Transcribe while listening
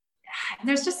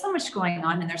there's just so much going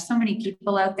on and there's so many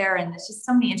people out there and there's just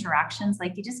so many interactions.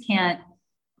 Like you just can't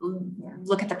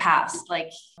look at the past.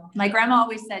 Like my grandma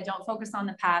always said, don't focus on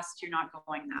the past. You're not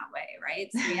going that way. Right.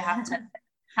 So you have to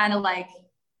kind of like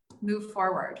move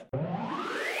forward.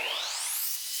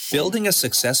 Building a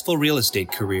successful real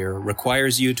estate career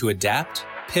requires you to adapt,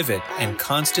 pivot, and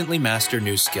constantly master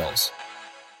new skills.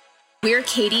 We're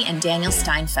Katie and Daniel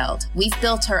Steinfeld. We've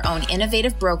built our own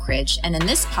innovative brokerage, and in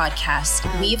this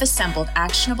podcast, we've assembled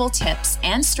actionable tips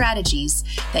and strategies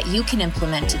that you can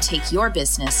implement to take your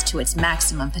business to its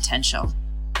maximum potential.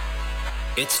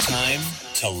 It's time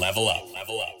to level up.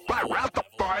 Level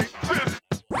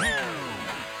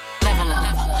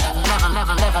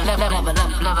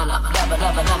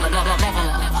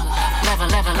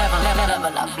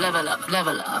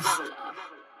up.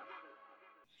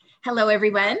 Hello,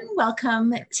 everyone.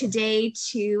 Welcome today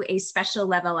to a special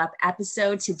Level Up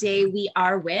episode. Today we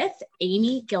are with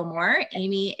Amy Gilmore.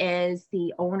 Amy is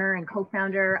the owner and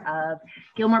co-founder of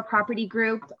Gilmore Property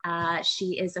Group.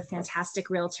 She is a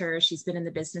fantastic realtor. She's been in the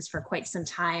business for quite some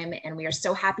time, and we are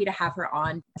so happy to have her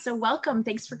on. So welcome.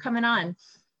 Thanks for coming on.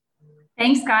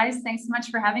 Thanks, guys. Thanks so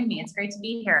much for having me. It's great to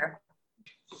be here.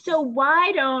 So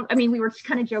we were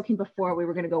kind of joking before we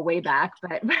were going to go way back,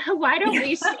 but why don't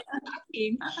we start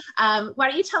talking? Why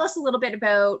don't you tell us a little bit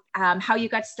about how you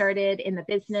got started in the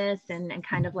business and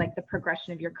kind of like the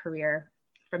progression of your career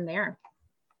from there?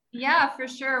 Yeah, for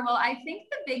sure. Well, I think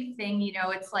the big thing,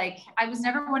 it's like, I was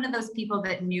never one of those people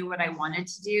that knew what I wanted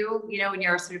to do. When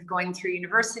you're sort of going through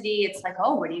university, it's like,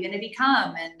 oh, what are you going to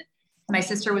become? And my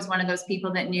sister was one of those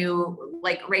people that knew,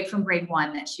 like, right from grade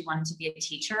one that she wanted to be a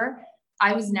teacher.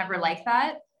 I was never like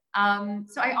that.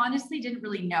 So I honestly didn't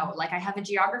really know. Like, I have a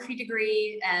geography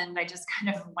degree and I just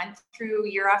kind of went through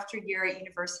year after year at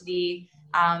university,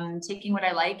 taking what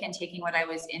I like and taking what I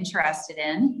was interested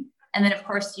in. And then of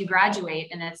course you graduate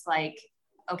and it's like,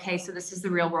 okay, so this is the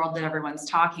real world that everyone's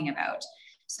talking about.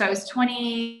 So I was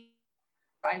 20.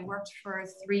 I worked for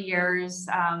 3 years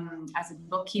as a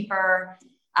bookkeeper.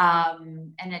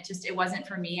 And it wasn't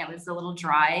for me. It was a little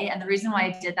dry. And the reason why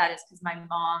I did that is because my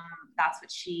mom, that's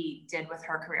what she did with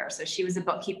her career. So she was a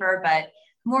bookkeeper, but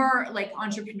more like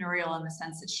entrepreneurial in the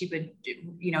sense that she would,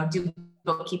 do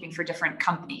bookkeeping for different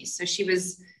companies. So she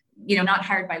was, not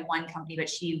hired by one company, but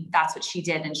that's what she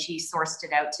did. And she sourced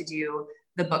it out to do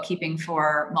the bookkeeping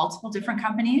for multiple different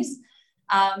companies.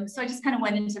 So I just kind of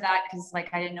went into that because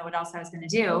I didn't know what else I was going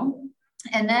to do.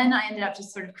 And then I ended up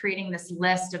just sort of creating this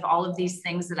list of all of these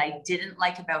things that I didn't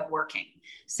like about working.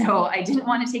 So I didn't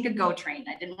want to take a GO train.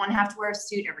 I didn't want to have to wear a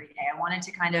suit every day. I wanted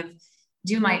to kind of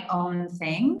do my own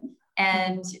thing.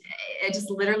 And it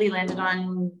just literally landed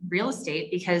on real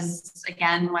estate because,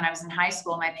 again, when I was in high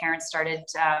school, my parents started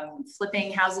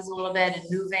flipping houses a little bit and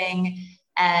moving.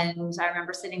 And I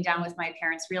remember sitting down with my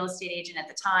parents' real estate agent at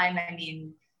the time.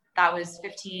 That was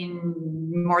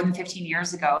more than 15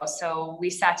 years ago. So we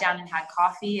sat down and had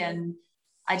coffee and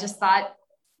I just thought,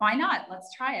 why not?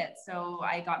 Let's try it. So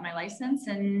I got my license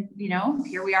and,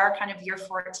 here we are kind of year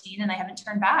 14 and I haven't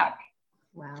turned back.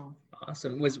 Wow.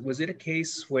 Awesome. Was it a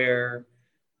case where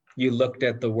you looked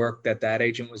at the work that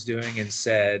agent was doing and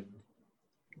said,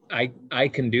 I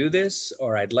can do this,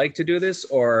 or I'd like to do this,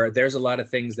 or there's a lot of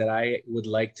things that I would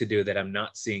like to do that I'm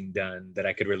not seeing done that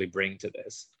I could really bring to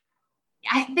this?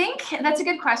 I think that's a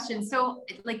good question. So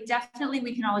definitely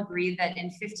we can all agree that in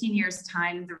 15 years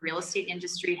time, the real estate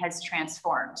industry has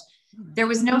transformed. There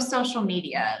was no social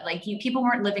media. People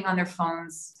weren't living on their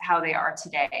phones how they are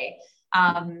today.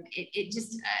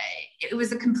 It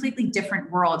was a completely different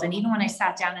world. And even when I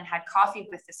sat down and had coffee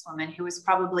with this woman who was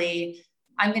probably,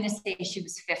 I'm going to say she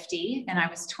was 50 and I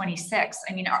was 26.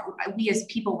 We as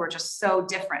people were just so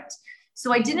different.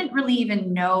 So I didn't really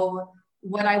even know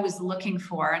what I was looking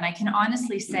for. And I can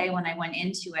honestly say when I went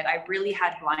into it, I really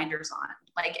had blinders on.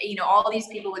 All these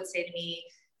people would say to me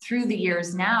through the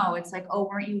years now, it's like, oh,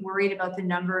 weren't you worried about the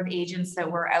number of agents that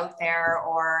were out there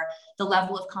or the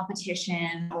level of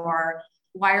competition, or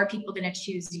why are people going to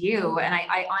choose you? And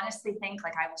I honestly think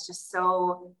I was just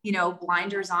so,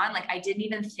 blinders on. I didn't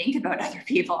even think about other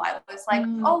people. I was like,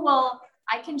 oh, well,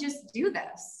 I can just do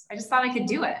this. I just thought I could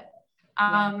do it.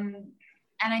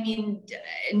 And I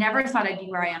never thought I'd be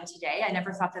where I am today. I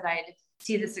never thought that I'd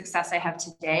see the success I have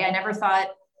today. I never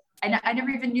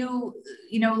even knew,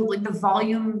 the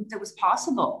volume that was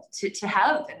possible to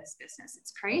have in this business.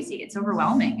 It's crazy. It's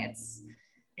overwhelming.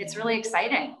 It's really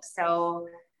exciting. So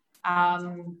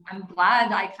I'm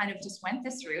glad I kind of just went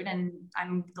this route, and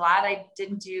I'm glad I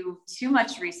didn't do too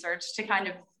much research to kind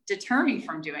of deter me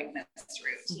from doing this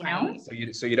route,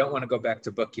 So you don't want to go back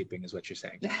to bookkeeping is what you're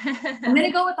saying. I'm going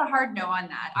to go with a hard no on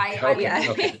that.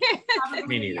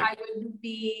 Me neither. I would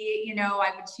be,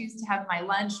 I would choose to have my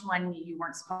lunch when you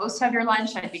weren't supposed to have your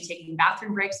lunch. I'd be taking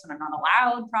bathroom breaks when I'm not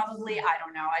allowed, probably. I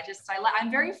don't know.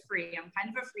 I'm very free. I'm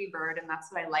kind of a free bird, and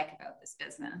that's what I like about this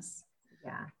business.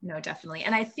 Yeah, no, definitely.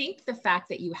 And I think the fact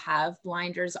that you have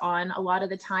blinders on a lot of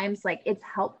the times, like, it's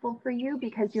helpful for you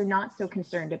because you're not so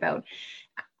concerned about,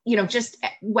 just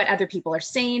what other people are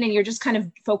saying, and you're just kind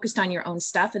of focused on your own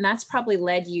stuff. And that's probably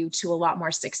led you to a lot more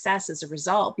success as a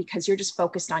result, because you're just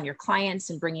focused on your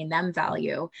clients and bringing them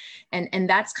value. And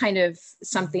that's kind of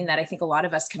something that I think a lot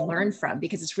of us can learn from,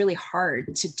 because it's really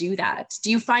hard to do that. Do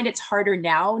you find it's harder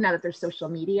now that there's social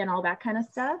media and all that kind of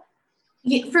stuff?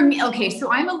 Yeah, for me, okay,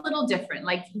 so I'm a little different.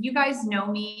 Like, you guys know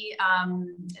me,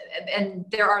 and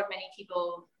there are many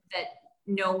people that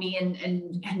know me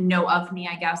and know of me,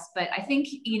 I guess. But I think,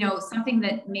 something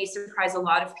that may surprise a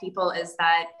lot of people is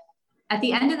that at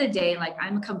the end of the day, like,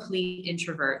 I'm a complete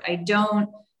introvert. I'm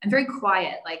very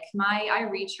quiet. Like, I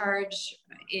recharge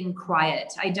in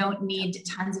quiet. I don't need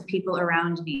tons of people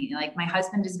around me. Like, my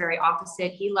husband is very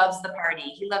opposite. He loves the party.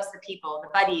 He loves the people, the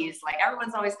buddies, like,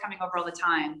 everyone's always coming over all the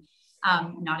time.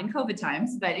 Not in COVID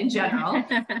times, but in general.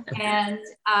 And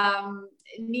I'm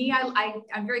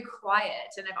very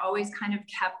quiet, and I've always kind of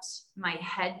kept my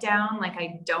head down. Like,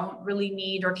 I don't really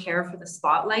need or care for the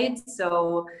spotlight.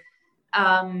 So,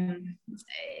 so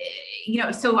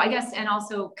I guess, and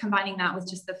also combining that with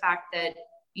just the fact that,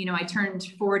 I turned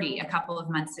 40 a couple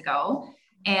of months ago,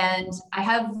 and I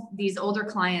have these older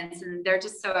clients, and they're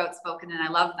just so outspoken, and I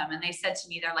love them. And they said to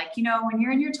me, they're like, when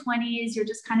you're in your 20s, you're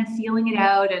just kind of feeling it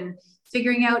out and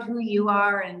figuring out who you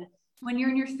are. And when you're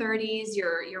in your 30s,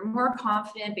 you're more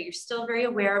confident, but you're still very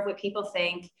aware of what people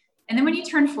think. And then when you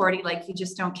turn 40, like, you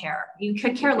just don't care. You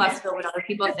could care less about what other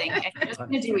people think. And you're just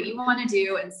going to do what you want to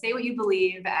do and say what you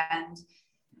believe. And,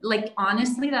 like,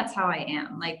 honestly, that's how I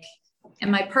am. Like,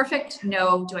 am I perfect?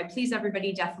 No. Do I please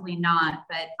everybody? Definitely not.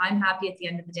 But I'm happy at the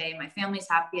end of the day. My family's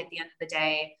happy at the end of the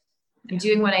day. I'm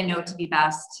doing what I know to be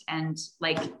best. And,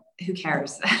 like, who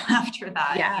cares after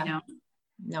that? Yeah.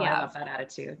 No, yeah. I love that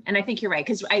attitude. And I think you're right.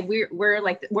 Cause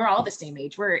we're all the same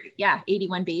age. We're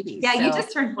 81 babies. Yeah. So. You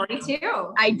just turned 42.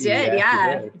 I did.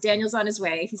 Yeah. Daniel's on his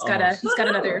way. He's got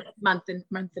another month and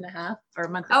a half or a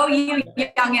month. Oh, you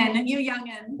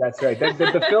youngin. That's right.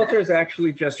 The filter is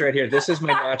actually just right here. This is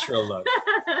my natural look.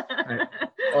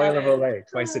 Oil of Olay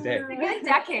twice a day. It's a good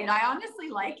decade. I honestly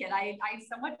like it. I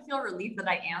somewhat feel relieved that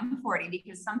I am 40,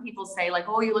 because some people say, like,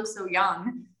 oh, you look so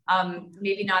young.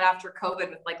 Maybe not after COVID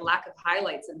with, like, lack of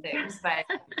highlights and things, but,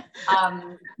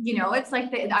 it's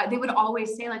like they would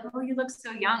always say, like, oh, you look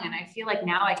so young. And I feel like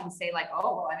now I can say, like,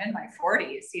 oh, well, I'm in my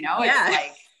 40s, It's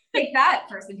like, take that,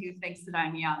 person who thinks that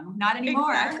I'm young. Not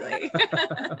anymore. Exactly.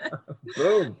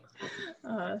 Boom.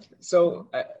 So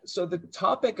the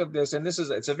topic of this, and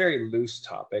it's a very loose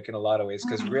topic in a lot of ways,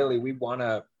 because really we want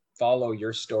to follow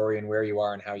your story and where you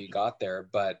are and how you got there.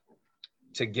 But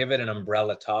to give it an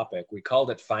umbrella topic, we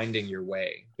called it Finding Your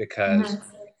Way, because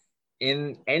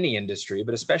in any industry,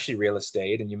 but especially real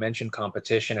estate, and you mentioned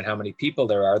competition and how many people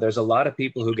there are, there's a lot of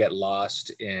people who get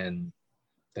lost in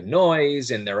the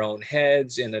noise, in their own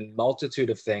heads, in a multitude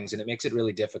of things. And it makes it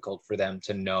really difficult for them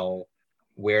to know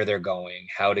where they're going,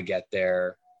 how to get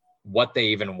there, what they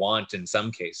even want in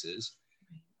some cases.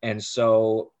 And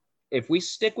so if we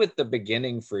stick with the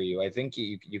beginning for you, I think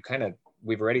you kind of,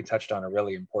 we've already touched on a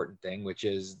really important thing, which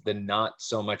is the not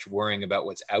so much worrying about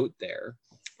what's out there.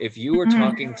 If you were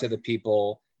talking to the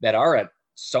people that are at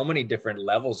so many different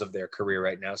levels of their career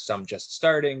right now, some just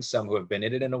starting, some who have been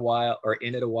in it a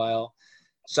while,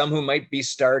 some who might be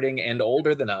starting and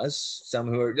older than us, some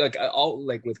who are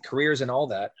like with careers and all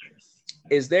that,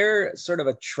 is there sort of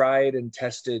a tried and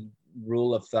tested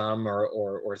rule of thumb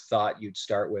or thought you'd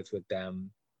start with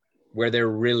them where they're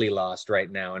really lost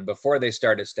right now? And before they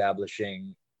start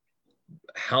establishing,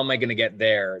 how am I going to get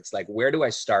there? It's like, where do I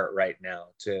start right now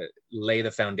to lay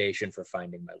the foundation for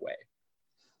finding my way?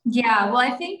 Yeah, well,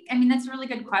 I mean, that's a really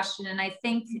good question. And I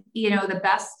think, the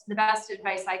best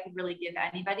advice I could really give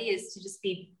anybody is to just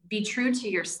be true to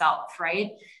yourself,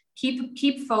 right?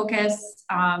 Keep focus,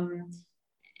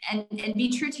 and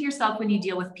be true to yourself when you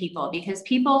deal with people, because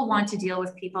people want to deal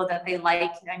with people that they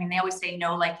like. I mean, they always say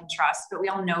know, like, and trust, but we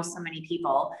all know so many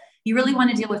people. You really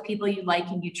want to deal with people you like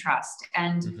and you trust.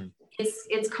 And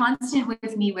it's constant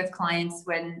with me, with clients,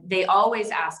 when they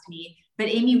always ask me, but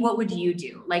Amy, what would you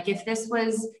do? Like if this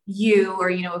was you,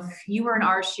 or, you know, if you were in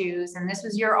our shoes and this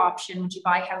was your option, would you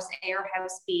buy house A or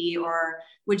house B, or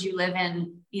would you live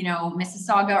in, you know,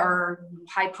 Mississauga or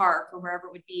High Park or wherever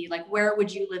it would be? Like, where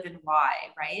would you live and why?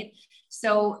 Right.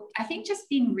 So I think just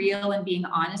being real and being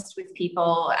honest with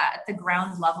people at the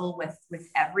ground level with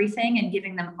everything, and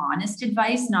giving them honest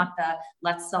advice, not the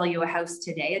let's sell you a house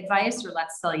today advice, or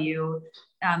let's sell you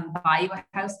buy you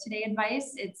a house today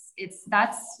advice.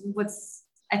 That's what's,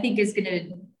 I think, is going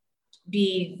to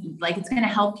be like, it's going to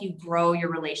help you grow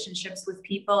your relationships with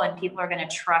people, and people are going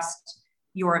to trust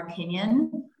your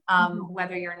opinion,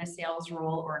 whether you're in a sales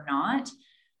role or not.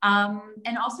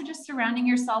 And also just surrounding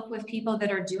yourself with people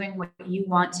that are doing what you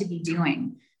want to be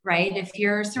doing, right? If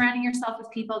you're surrounding yourself with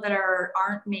people that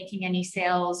aren't making any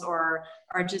sales, or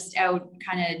are just out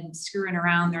kind of screwing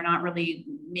around, they're not really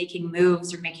making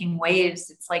moves or making waves,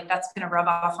 it's like, that's going to rub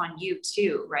off on you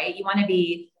too, right? You want to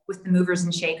be with the movers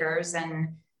and shakers, and,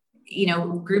 you know,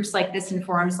 groups like this and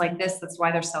forums like this, that's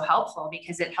why they're so helpful,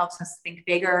 because it helps us think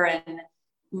bigger and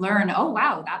learn, oh,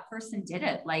 wow, that person did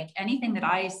it. Like anything that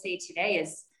I say today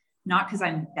is not because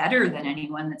I'm better than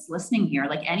anyone that's listening here.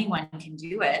 Like anyone can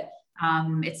do it.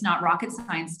 It's not rocket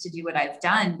science to do what I've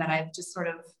done, but I've just sort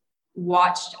of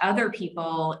watched other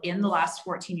people in the last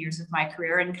 14 years of my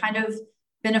career and kind of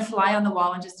been a fly on the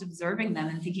wall and just observing them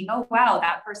and thinking, oh, wow,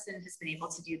 that person has been able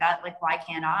to do that. Like, why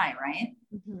can't I? Right.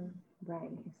 Mm-hmm.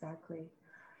 Right. Exactly.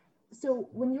 So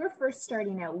when you were first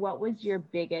starting out, what was your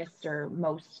biggest or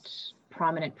most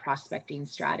prominent prospecting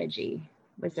strategy?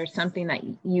 Was there something that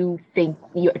you think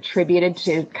you attributed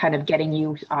to kind of getting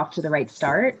you off to the right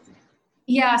start?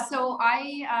 Yeah. So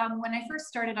when I first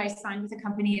started, I signed with a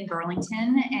company in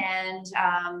Burlington, and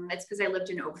it's because I lived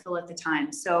in Oakville at the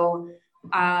time. So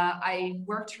I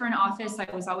worked for an office. I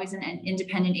was always an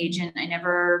independent agent. I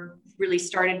never really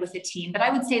started with a team, but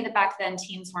I would say that back then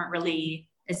teams weren't really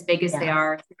as big as they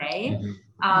are today.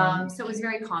 So it was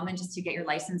very common just to get your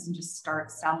license and just start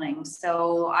selling.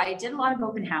 So I did a lot of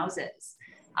open houses.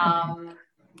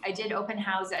 I did open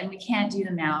houses, and we can't do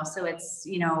them now. So it's,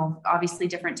 you know, obviously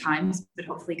different times, but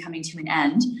hopefully coming to an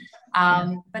end.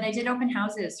 But I did open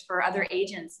houses for other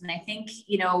agents. And I think,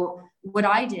 you know, what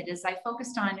I did is I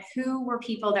focused on who were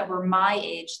people that were my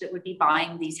age that would be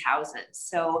buying these houses.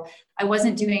 So I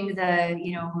wasn't doing the,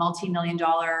 you know,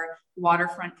 multi-million-dollar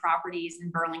waterfront properties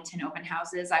in Burlington open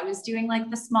houses. I was doing like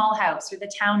the small house or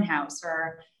the townhouse,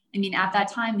 or, I mean, at that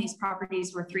time, these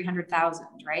properties were 300,000,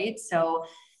 right? So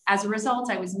as a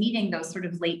result, I was meeting those sort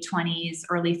of late 20s,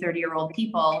 early 30-year-old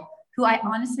people who I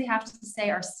honestly have to say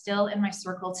are still in my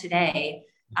circle today.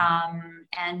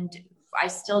 And I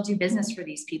still do business for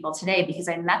these people today because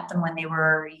I met them when they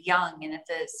were young and at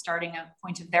the starting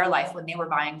point of their life when they were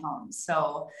buying homes.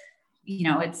 So, you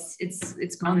know,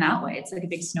 it's grown that way. It's like a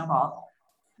big snowball.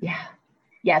 Yeah.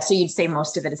 Yeah. So you'd say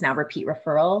most of it is now repeat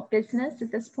referral business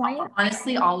at this point?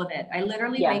 Honestly, all of it. I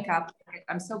literally wake up.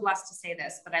 I'm so blessed to say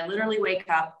this, but I literally wake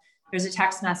up. There's a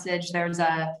text message. There's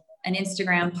an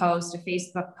Instagram post, a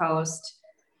Facebook post.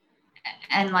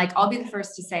 And like, I'll be the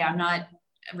first to say I'm not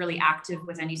really active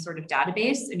with any sort of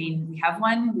database. I mean, we have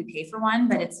one, we pay for one,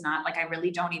 but it's not like I really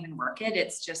don't even work it.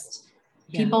 It's just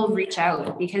people reach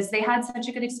out because they had such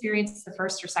a good experience the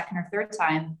first or second or third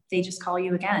time. They just call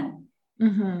you again.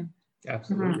 Mm-hmm.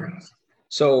 Absolutely. Mm-hmm.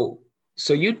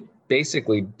 So you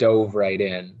basically dove right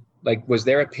in. Like, was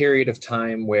there a period of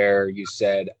time where you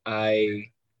said,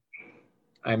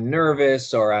 I'm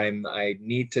nervous, or I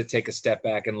need to take a step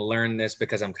back and learn this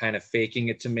because I'm kind of faking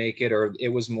it to make it? Or it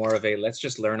was more of a, let's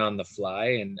just learn on the fly,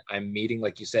 and I'm meeting,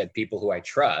 like you said, people who I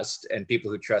trust and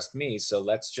people who trust me. So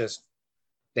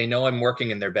they know I'm working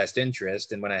in their best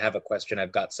interest. And when I have a question,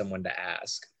 I've got someone to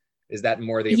ask. Is that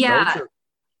more the approach? Or?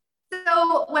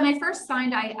 So when I first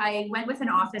signed, I went with an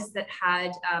office that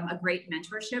had a great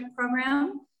mentorship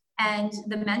program. And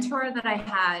the mentor that I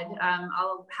had,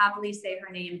 I'll happily say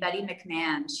her name, Betty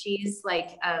McMahon. She's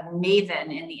like a maven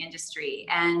in the industry.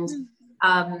 And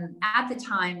at the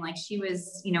time, like she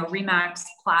was, you know, Remax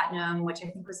Platinum, which I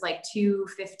think was like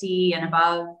 250 and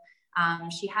above.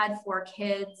 She had 4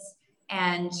 kids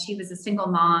and she was a single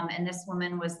mom. And this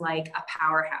woman was like a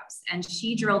powerhouse. And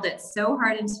she drilled it so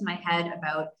hard into my head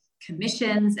about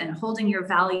commissions and holding your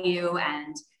value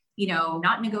and, you know,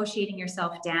 not negotiating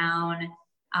yourself down.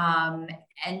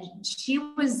 And she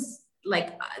was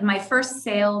like my first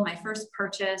sale, my first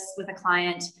purchase with a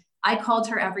client. I called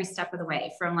her every step of the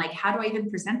way, from like, how do I even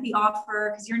present the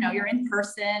offer? Cause you're in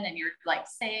person and you're like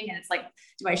saying, and it's like,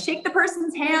 do I shake the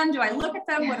person's hand? Do I look at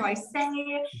them? What do I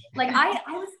say? Like I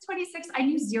was 26. I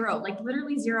knew zero, like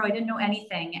literally zero. I didn't know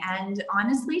anything. And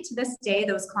honestly, to this day,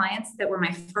 those clients that were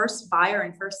my first buyer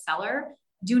and first seller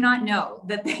do not know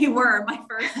that they were my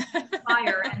first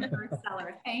buyer and first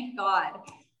seller. Thank God.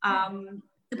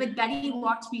 But Betty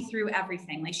walked me through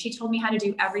everything. Like she told me how to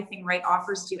do everything right,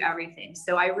 offers, do everything.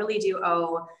 So I really do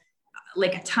owe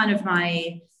like a ton of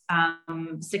my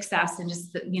success and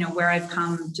just, where I've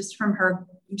come just from her.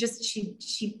 Just,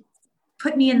 she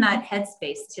put me in that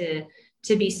headspace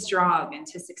to be strong and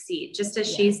to succeed, just as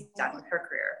she's done with her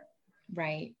career.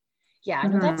 Right. Yeah,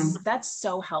 no, that's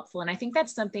so helpful. And I think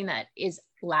that's something that is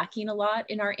lacking a lot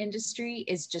in our industry,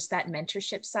 is just that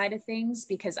mentorship side of things,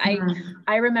 because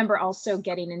I remember also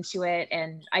getting into it,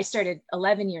 and I started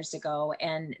 11 years ago,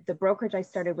 and the brokerage I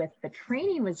started with, the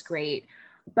training was great,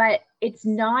 but it's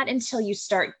not until you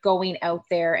start going out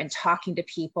there and talking to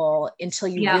people until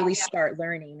you really start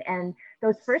learning. And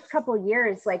those first couple of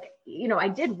years, like, I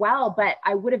did well, but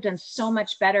I would have done so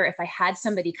much better if I had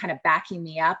somebody kind of backing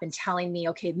me up and telling me,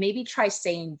 okay, maybe try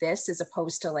saying this, as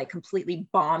opposed to like completely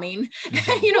bombing,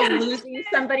 losing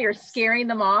somebody or scaring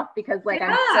them off because like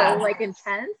I'm so like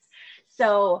intense.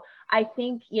 So I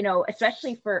think,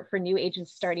 especially for new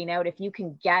agents starting out, if you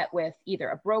can get with either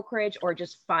a brokerage or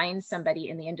just find somebody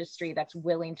in the industry that's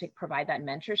willing to provide that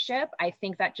mentorship, I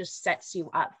think that just sets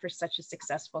you up for such a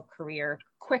successful career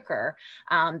quicker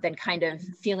than kind of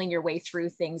feeling your way through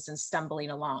things and stumbling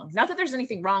along. Not that there's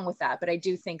anything wrong with that, but I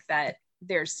do think that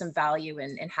there's some value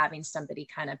in having somebody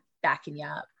kind of backing you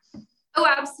up. Oh,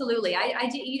 absolutely.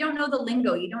 You don't know the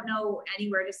lingo. You don't know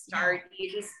anywhere to start.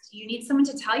 You need someone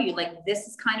to tell you, like, this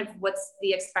is kind of what's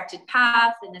the expected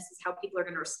path, and this is how people are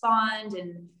going to respond.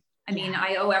 And I mean,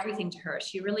 I owe everything to her.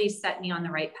 She really set me on the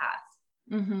right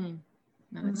path. Mm-hmm.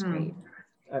 No, that's great.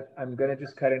 I'm going to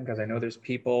just cut in because I know there's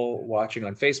people watching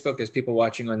on Facebook. There's people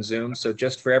watching on Zoom. So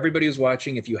just for everybody who's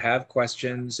watching, if you have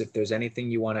questions, if there's anything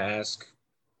you want to ask,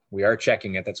 we are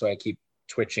checking it. That's why I keep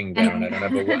twitching down. I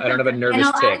don't have a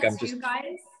nervous tick. I'm just, you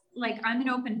guys, like, I'm an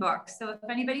open book. So if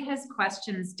anybody has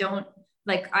questions, don't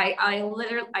like, I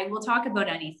will talk about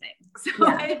anything. So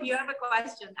if you have a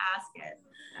question, ask it.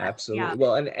 Absolutely. Yeah.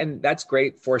 Well, and that's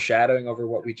great foreshadowing over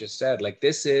what we just said. Like,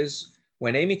 this is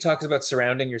when Amy talks about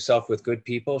surrounding yourself with good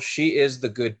people, she is the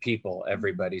good people,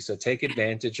 everybody. So take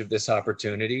advantage of this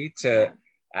opportunity to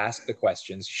ask the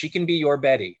questions. She can be your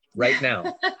Betty right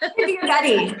now. I can be your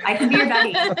Betty. I can be your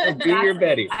Betty. Be your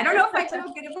Betty. I don't know if I do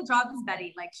as good of a job as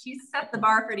Betty. Like, she's set the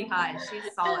bar pretty high. She's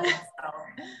solid. So.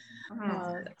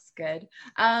 Oh, that's good.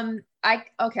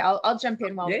 I'll jump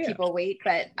in while people wait.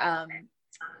 But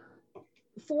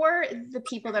for the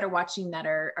people that are watching that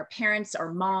are parents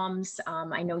or moms,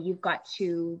 I know you've got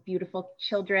two beautiful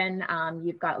children.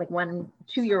 You've got like 1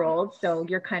 2-year-old. So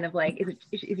you're kind of like,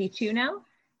 is he 2 now?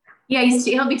 Yeah,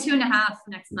 he'll be 2.5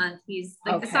 next month. He's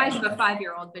like the size of a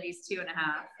 5-year-old, but he's 2.5.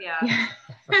 Yeah.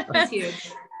 That's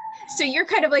huge. So you're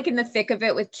kind of like in the thick of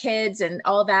it with kids and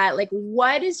all that. Like,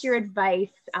 what is your advice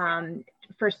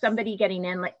for somebody getting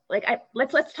in?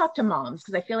 Let's talk to moms,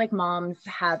 because I feel like moms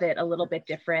have it a little bit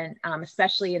different,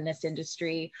 especially in this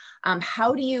industry.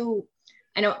 How do you?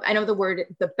 I know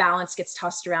the balance gets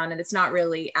tossed around, and it's not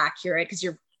really accurate because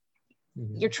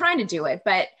you're trying to do it,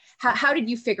 but how did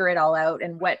you figure it all out?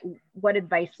 And what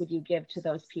advice would you give to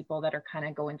those people that are kind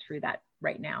of going through that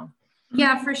right now?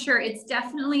 Yeah, for sure. It's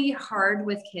definitely hard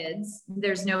with kids.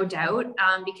 There's no doubt,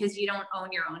 because you don't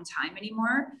own your own time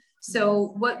anymore.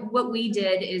 So what we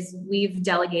did is we've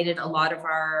delegated a lot of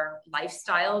our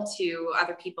lifestyle to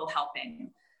other people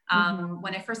helping.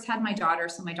 When I first had my daughter,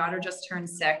 so my daughter just turned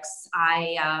 6,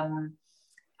 I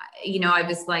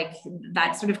was like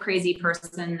that sort of crazy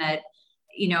person that,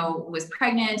 was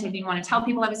pregnant. I didn't want to tell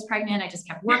people I was pregnant. I just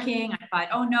kept working. I thought,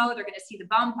 oh no, they're going to see the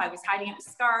bump. I was hiding it with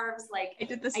scarves. Like, I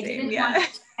did the same.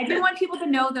 I didn't want people to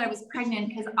know that I was pregnant,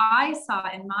 because I saw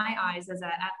in my eyes as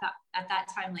at that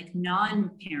time, like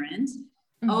non-parent,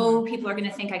 oh, people are going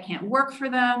to think I can't work for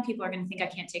them. People are going to think I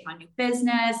can't take on new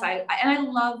business. I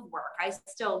love work. I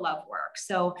still love work.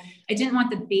 So I didn't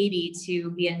want the baby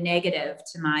to be a negative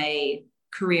to my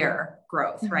career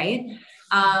growth. Right.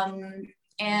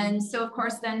 And so of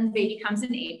course, then baby comes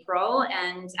in April,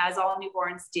 and as all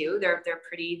newborns do, they're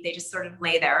pretty, they just sort of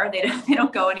lay there. They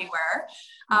don't go anywhere.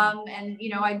 And,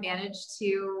 I managed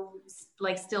to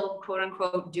like still quote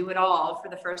unquote do it all for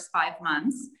the first 5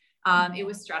 months. It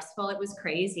was stressful. It was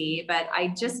crazy, but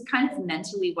I just kind of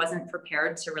mentally wasn't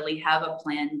prepared to really have a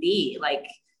plan B. Like,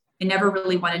 I never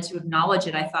really wanted to acknowledge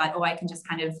it. I thought, oh, I can just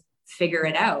kind of figure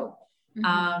it out.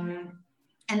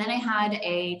 And then I had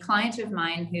a client of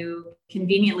mine who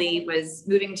conveniently was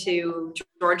moving to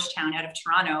Georgetown out of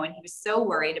Toronto, and he was so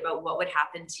worried about what would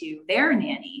happen to their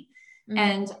nanny.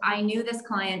 And I knew this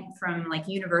client from like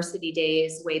university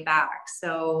days way back.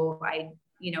 So I,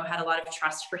 had a lot of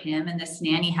trust for him. And this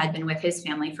nanny had been with his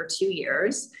family for 2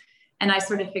 years. And I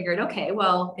sort of figured, okay,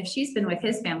 well, if she's been with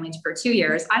his family for 2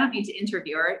 years, I don't need to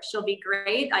interview her. She'll be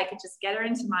great. I could just get her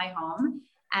into my home.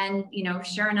 And,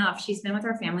 sure enough, she's been with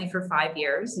her family for 5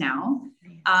 years now.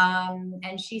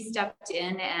 And she stepped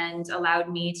in and allowed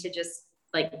me to just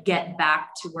like get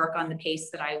back to work on the pace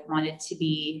that I wanted to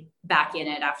be back in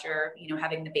it after,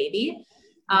 having the baby.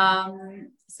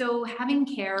 So having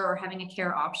care or having a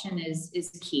care option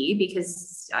is key,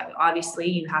 because obviously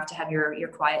you have to have your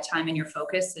quiet time and your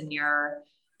focus and your,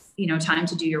 time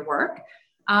to do your work.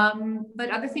 But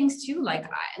other things too, like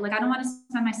I don't want to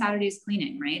spend my Saturdays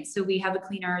cleaning, right? So we have a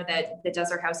cleaner that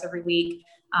does our house every week.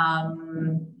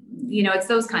 It's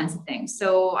those kinds of things.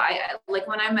 So I like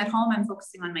when I'm at home, I'm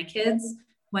focusing on my kids.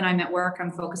 When I'm at work,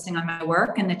 I'm focusing on my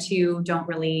work, and the two don't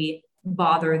really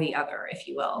bother the other, if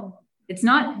you will. It's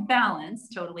not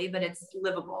balanced totally, but it's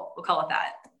livable. We'll call it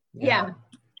that. Yeah.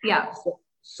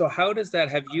 So how does that,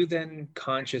 have you then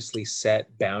consciously set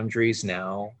boundaries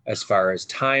now as far as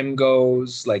time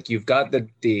goes? Like you've got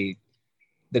the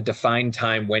defined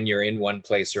time when you're in one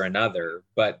place or another,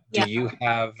 but do you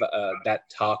have that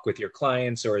talk with your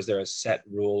clients, or is there a set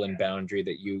rule and boundary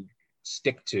that you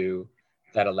stick to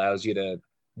that allows you to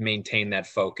maintain that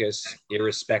focus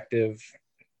irrespective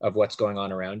of what's going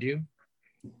on around you?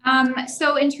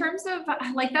 So in terms of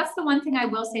like, that's the one thing I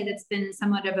will say that's been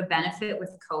somewhat of a benefit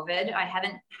with COVID. I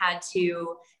haven't had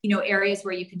to, areas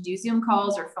where you could do Zoom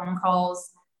calls or phone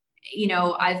calls,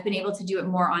 I've been able to do it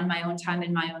more on my own time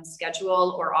and my own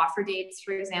schedule, or offer dates,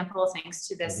 for example, thanks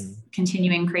to this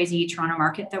continuing crazy Toronto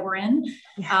market that we're in.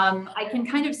 I can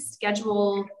kind of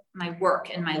schedule my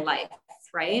work and my life.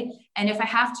 Right. And if I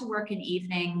have to work an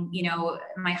evening,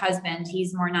 my husband,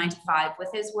 he's more 9 to 5 with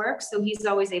his work. So he's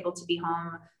always able to be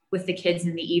home with the kids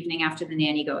in the evening after the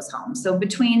nanny goes home. So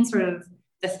between sort of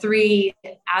the 3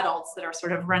 adults that are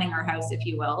sort of running our house, if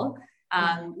you will,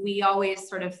 we always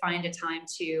sort of find a time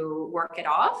to work it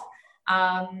off.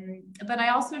 But I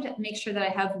also make sure that I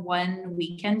have one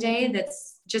weekend day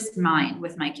that's just mine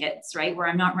with my kids, right? Where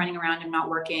I'm not running around, I'm not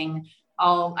working.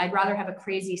 I'd rather have a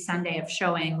crazy Sunday of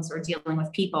showings or dealing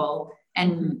with people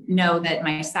and know that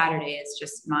my Saturday is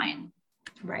just mine.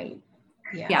 Right.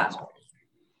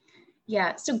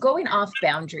 Yeah. So going off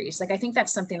boundaries, like I think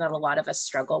that's something that a lot of us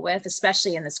struggle with,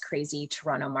 especially in this crazy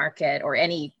Toronto market or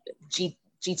any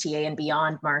GTA and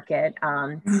beyond market.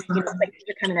 Like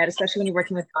you're coming out, especially when you're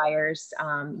working with buyers,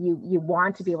 you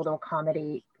want to be able to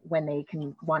accommodate when they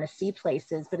can want to see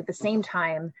places, but at the same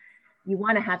time, you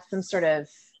want to have some sort of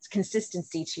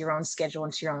consistency to your own schedule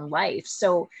and to your own life.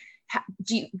 So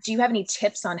do you have any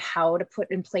tips on how to put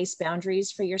in place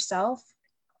boundaries for yourself?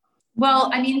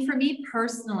 Well, I mean, for me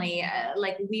personally,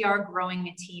 like we are growing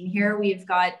a team here. We've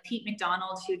got Pete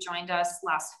McDonald, who joined us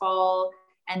last fall.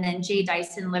 And then Jay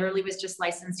Dyson literally was just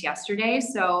licensed yesterday.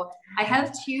 So I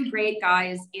have 2 great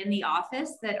guys in the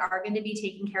office that are going to be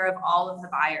taking care of all of the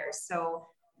buyers. So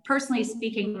personally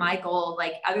speaking, my goal,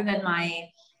 like other than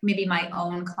maybe my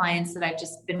own clients that I've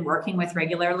just been working with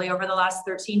regularly over the last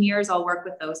 13 years, I'll work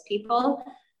with those people.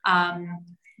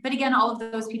 But again, all of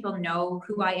those people know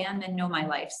who I am and know my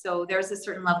life. So there's a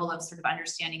certain level of sort of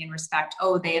understanding and respect.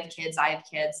 Oh, they have kids, I have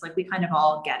kids. Like we kind of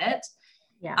all get it.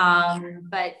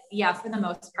 But yeah, for the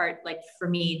most part, like for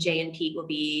me, Jay and Pete will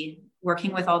be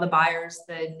working with all the buyers,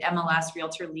 the MLS,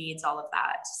 realtor leads, all of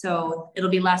that. So it'll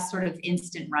be less sort of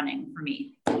instant running for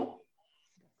me.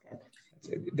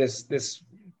 This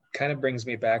kind of brings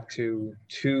me back to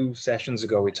 2 sessions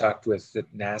ago. We talked with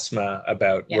NASMA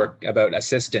about about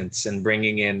assistance and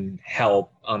bringing in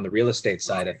help on the real estate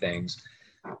side of things.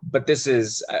 But this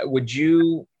is,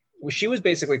 she was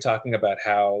basically talking about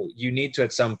how you need to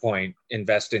at some point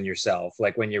invest in yourself.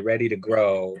 Like when you're ready to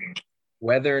grow,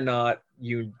 whether or not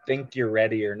you think you're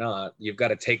ready or not, you've got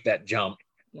to take that jump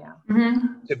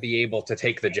to be able to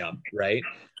take the jump, right?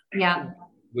 Yeah.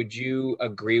 Would you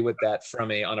agree with that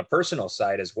on a personal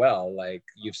side as well? Like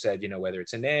you've said, whether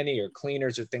it's a nanny or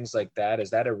cleaners or things like that, is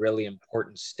that a really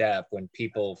important step when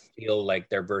people feel like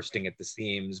they're bursting at the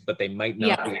seams, but they might not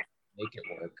be able to make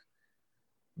it work?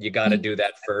 You got to do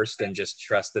that first and just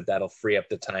trust that that'll free up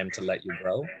the time to let you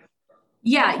grow.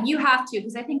 Yeah, you have to,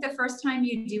 because I think the first time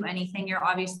you do anything, you're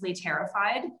obviously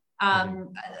terrified.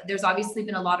 There's obviously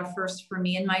been a lot of firsts for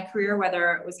me in my career,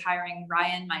 whether it was hiring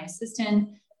Ryan, my assistant,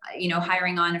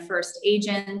 hiring on a first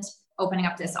agent, opening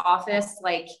up this office.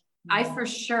 Like I for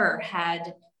sure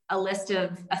had a list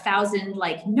of 1,000,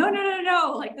 like,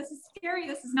 no, like, this is scary.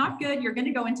 This is not good. You're going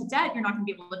to go into debt. You're not going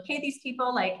to be able to pay these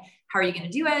people. Like, how are you going to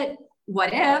do it?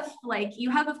 What if? Like,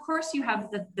 you have, of course you have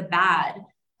the bad,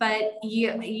 but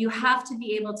you have to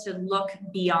be able to look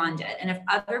beyond it. And if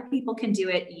other people can do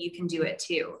it, you can do it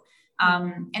too.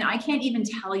 And I can't even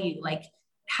tell you like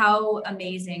how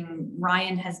amazing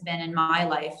Ryan has been in my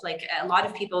life. Like, a lot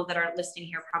of people that are listening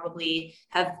here probably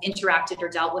have interacted or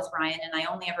dealt with Ryan, and I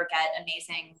only ever get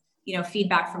amazing, you know,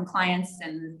 feedback from clients,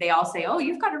 and they all say, oh,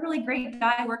 you've got a really great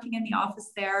guy working in the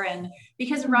office there. And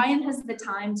because Ryan has the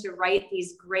time to write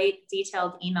these great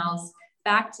detailed emails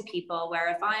back to people,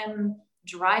 where if I'm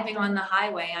driving on the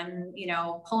highway, I'm, you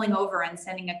know, pulling over and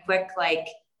sending a quick, like,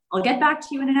 I'll get back to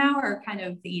you in an hour kind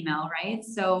of email, right?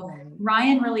 So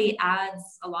Ryan really adds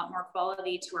a lot more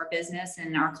quality to our business,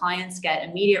 and our clients get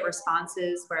immediate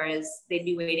responses, whereas they'd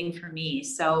be waiting for me.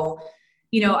 So,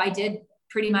 you know, I did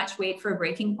pretty much wait for a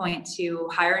breaking point to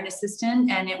hire an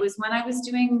assistant. And it was when I was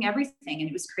doing everything, and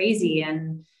it was crazy.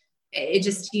 And it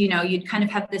just, you know, you'd kind of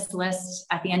have this list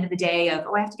at the end of the day of,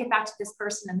 oh, I have to get back to this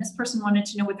person, and this person wanted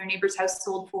to know what their neighbor's house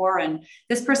sold for, and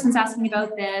this person's asking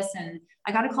about this, and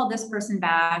I got to call this person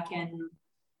back. And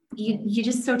you're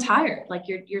just so tired. Like,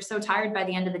 you're so tired by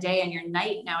the end of the day, and your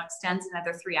night now extends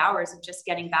another 3 hours of just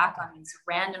getting back on these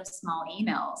random small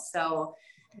emails. So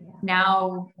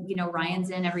now, you know, Ryan's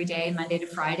in every day, Monday to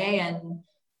Friday. And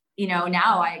you know,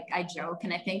 now I joke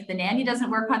and I think the nanny doesn't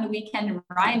work on the weekend and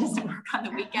Ryan doesn't work on the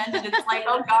weekend. And it's like,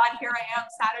 oh God, here I am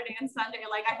Saturday and Sunday.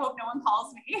 Like, I hope no one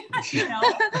calls me, you know,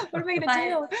 what am I going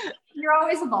to do? You're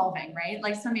always evolving, right?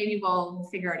 Like, so maybe we'll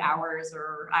figure out hours,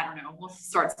 or I don't know, we'll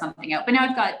sort something out. But now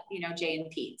I've got, you know, Jay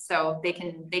and Pete, so they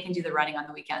can do the running on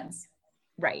the weekends.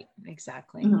 Right.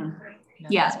 Exactly. Mm-hmm. No,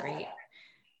 yeah. That's great.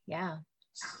 Yeah.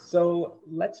 So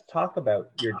let's talk about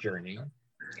your journey.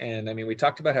 And I mean, we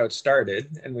talked about how it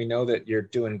started, and we know that you're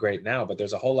doing great now, but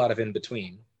there's a whole lot of in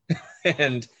between.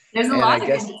 and there's a lot of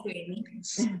in between.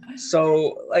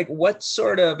 So like, what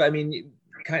sort of, I mean,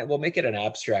 we'll make it an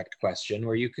abstract question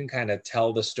where you can kind of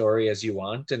tell the story as you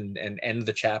want, and end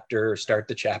the chapter or start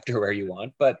the chapter where you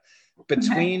want. But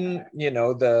between, you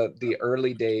know, the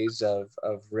early days of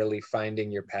really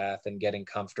finding your path and getting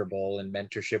comfortable and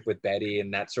mentorship with Betty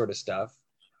and that sort of stuff,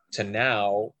 to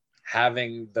now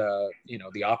having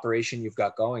the operation you've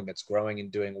got going that's growing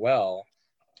and doing well,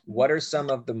 what are some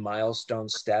of the milestone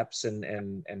steps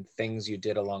and things you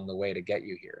did along the way to get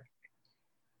you here?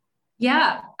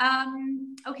 Yeah.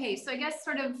 Okay. So I guess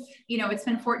sort of, you know, it's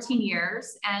been 14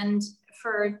 years, and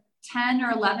for 10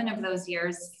 or 11 of those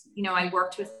years, you know, I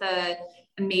worked with a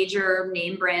major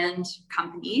name brand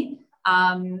company.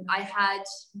 I had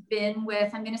been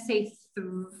with, I'm going to say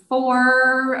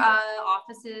 4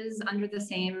 offices under the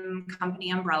same company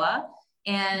umbrella.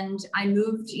 And I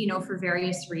moved, you know, for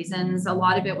various reasons. A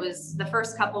lot of it was, the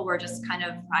first couple were just kind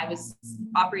of, I was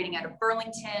operating out of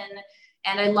Burlington,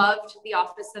 and I loved the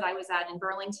office that I was at in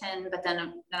Burlington, but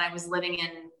then I was living in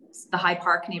the High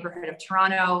Park neighborhood of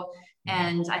Toronto.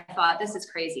 And I thought, this is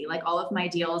crazy. Like, all of my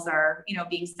deals are, you know,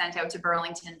 being sent out to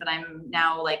Burlington, but I'm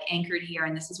now like anchored here,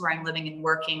 and this is where I'm living and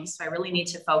working. So I really need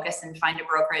to focus and find a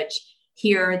brokerage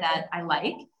here that I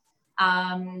like.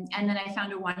 And then I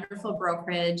found a wonderful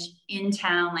brokerage in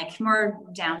town, like more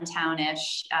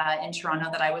downtown-ish in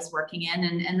Toronto, that I was working in.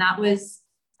 And that was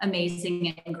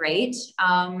amazing and great.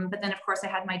 But then of course I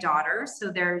had my daughter.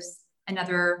 So there's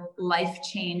another life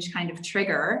change kind of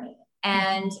trigger.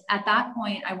 And at that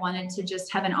point, I wanted to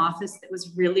just have an office that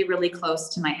was really, really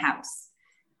close to my house.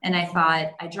 And I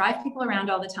thought, I drive people around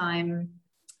all the time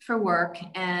for work,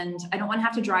 and I don't want to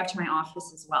have to drive to my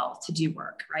office as well to do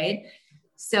work, right?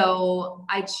 So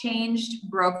I changed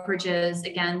brokerages,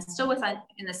 again, still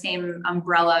in the same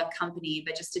umbrella company,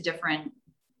 but just a different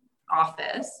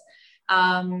office,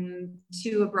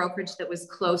 to a brokerage that was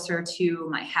closer to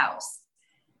my house.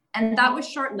 And that was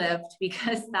short-lived,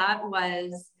 because that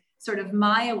was sort of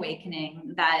my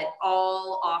awakening that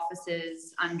all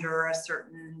offices under a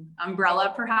certain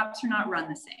umbrella perhaps are not run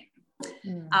the same.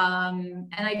 And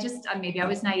I just, maybe I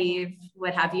was naive,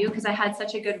 what have you, because I had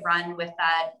such a good run with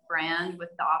that brand, with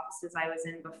the offices I was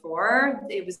in before.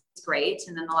 It was great.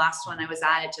 And then the last one I was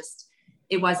at,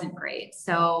 it wasn't great.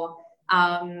 So,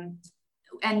 and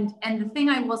the thing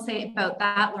I will say about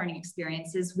that learning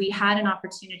experience is we had an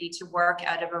opportunity to work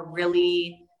out of a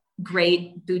really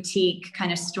great boutique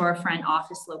kind of storefront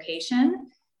office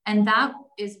location. And that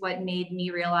is what made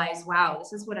me realize, wow,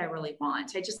 this is what I really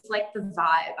want. I just liked the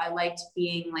vibe. I liked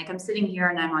being like, I'm sitting here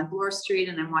and I'm on Bloor Street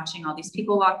and I'm watching all these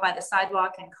people walk by the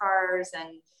sidewalk and cars.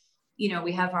 And, you know,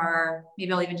 we have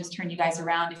maybe I'll even just turn you guys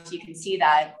around if you can see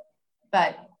that.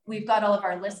 But we've got all of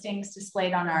our listings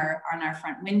displayed on our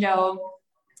front window,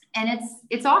 and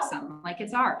it's awesome. Like,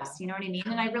 it's ours, you know what I mean?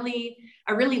 And I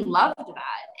really loved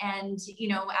that. And, you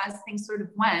know, as things sort of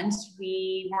went,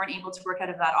 we weren't able to work out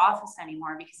of that office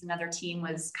anymore because another team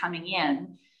was coming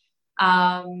in.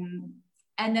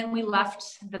 And then we left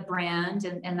the brand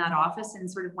in that office and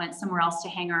sort of went somewhere else to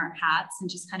hang our hats and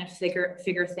just kind of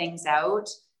figure things out.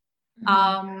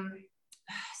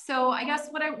 So I guess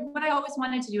what I always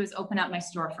wanted to do is open up my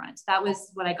storefront. That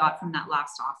was what I got from that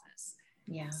last office.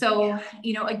 Yeah. So,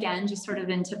 you know, again, just sort of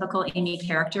in typical Amy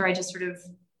character, I just sort of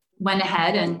went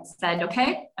ahead and said,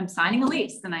 okay, I'm signing a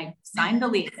lease. And I signed the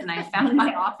lease and I found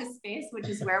my office space, which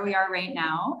is where we are right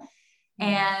now.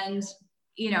 And,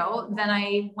 you know, then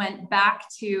I went back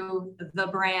to the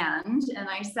brand and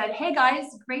I said, hey guys,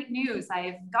 great news.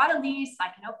 I've got a lease. I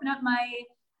can open up my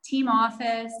team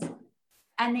office.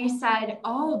 And they said,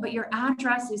 oh, but your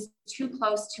address is too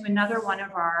close to another one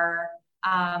of our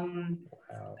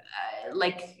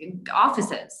like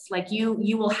offices. Like you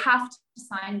will have to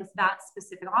sign with that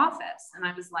specific office. And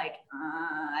I was like,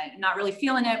 I'm not really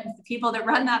feeling it with the people that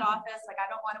run that office. Like, I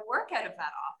don't want to work out of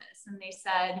that office. And they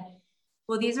said,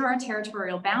 well, these are our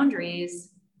territorial boundaries.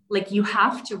 Like, you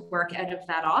have to work out of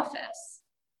that office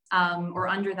or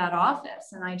under that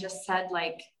office. And I just said,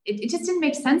 like, it just didn't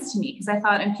make sense to me, because I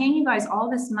thought, I'm paying you guys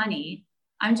all this money.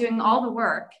 I'm doing all the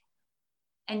work.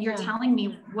 And you're telling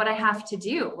me what I have to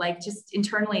do. Like, just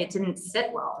internally, it didn't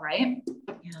sit well, right?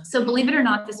 Yeah. So believe it or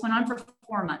not, this went on for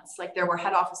 4 months. Like, there were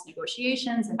head office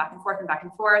negotiations and back and forth and back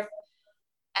and forth.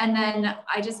 And then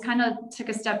I just kind of took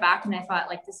a step back and I thought,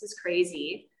 like, this is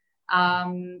crazy.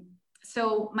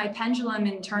 So my pendulum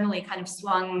internally kind of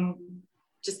swung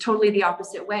just totally the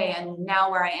opposite way. And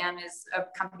now where I am is a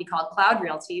company called Cloud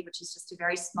Realty, which is just a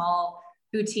very small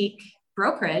boutique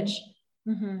brokerage.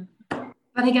 Mm-hmm.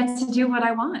 But I get to do what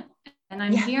I want. And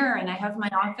I'm here and I have my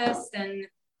office, and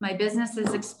my business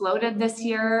has exploded this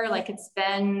year. Like, it's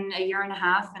been a year and a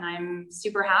half and I'm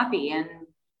super happy. And,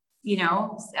 you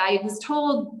know, I was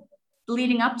told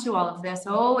leading up to all of this,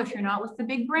 oh, if you're not with the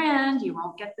big brand, you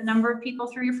won't get the number of people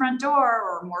through your front door,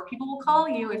 or more people will call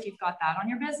you if you've got that on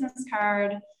your business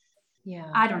card.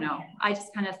 Yeah. I don't know. I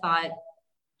just kind of thought,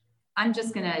 I'm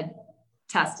just going to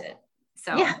test it.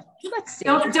 So let's see.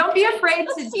 Don't be afraid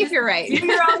to see if you're right. Do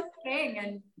your own thing.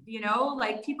 And, you know,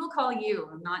 like, people call you,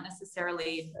 not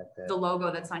necessarily the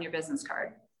logo that's on your business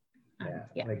card.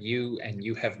 Yeah. Like, you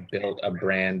have built a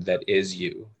brand that is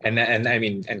you. And I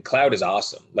mean, and Cloud is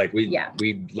awesome. Like,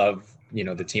 we love, you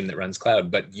know, the team that runs Cloud,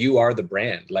 but you are the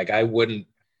brand. Like, I wouldn't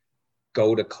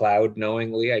go to Cloud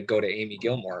knowingly. I'd go to Amy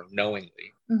Gilmore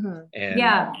knowingly. Mm-hmm. And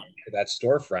that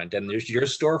storefront, and there's your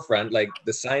storefront, like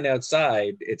the sign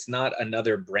outside, it's not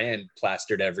another brand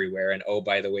plastered everywhere. And, oh,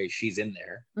 by the way, she's in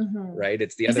there, right?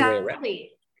 It's the other way around.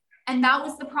 And that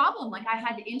was the problem. Like, I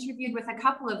had interviewed with a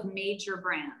couple of major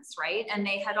brands, right? And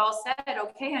they had all said,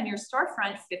 okay, on your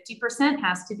storefront, 50%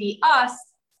 has to be us,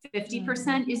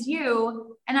 50% is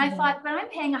you. And I thought, but I'm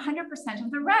paying 100%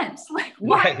 of the rent. Like,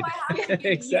 why do I have to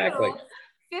give exactly.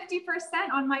 you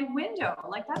 50% on my window?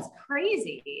 Like, that's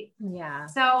crazy. Yeah.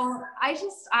 So I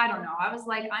don't know. I was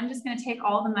like, I'm just going to take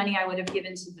all the money I would have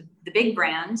given to the big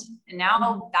brand. And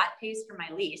now that pays for my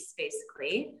lease,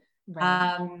 basically.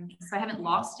 Right. So I haven't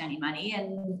lost any money,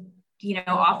 and, you know,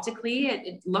 optically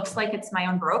it looks like it's my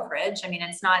own brokerage. I mean,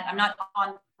 I'm not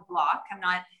on the block. I'm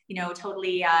not, you know,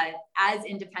 totally, as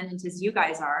independent as you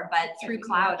guys are, but through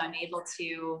Cloud, I'm able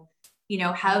to, you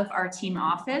know, have our team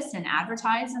office and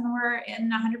advertise, and we're in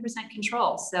 100%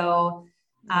 control. So,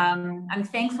 I'm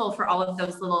thankful for all of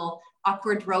those little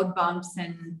awkward road bumps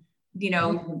and, you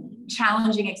know,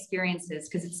 challenging experiences,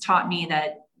 because it's taught me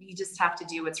that you just have to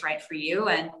do what's right for you,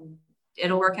 and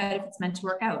it'll work out if it's meant to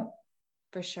work out.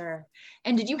 For sure.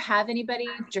 And did you have anybody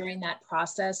during that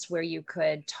process where you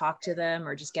could talk to them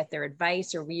or just get their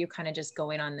advice, or were you kind of just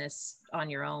going on this on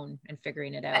your own and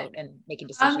figuring it out and making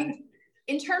decisions?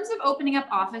 In terms of opening up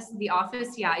the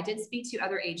office, I did speak to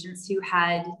other agents who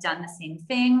had done the same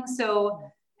thing. So,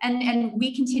 and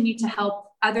we continue to help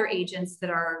other agents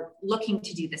that are looking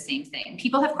to do the same thing.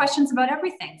 People have questions about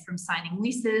everything from signing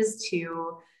leases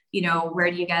to, you know, where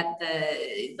do you get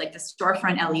the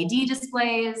storefront LED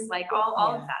displays, like all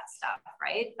of that stuff,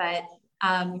 right? But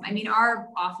I mean, our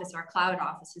Cloud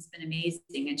office has been amazing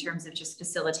in terms of just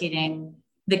facilitating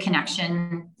the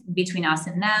connection between us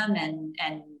and them,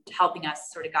 and helping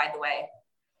us sort of guide the way.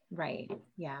 Right.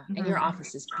 Yeah. And your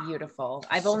office is beautiful.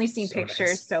 I've only seen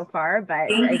pictures so far, but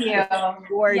thank you.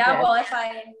 Gorgeous. Yeah. Well,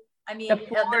 I mean,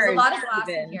 there's a lot of glass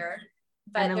in here,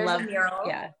 but there's a mural.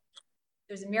 Yeah.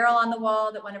 There's a mural on the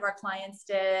wall that one of our clients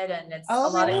did, and it's a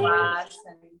lot of glass.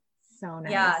 And So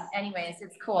nice. Yeah. Anyways,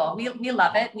 it's cool. We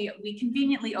love it. We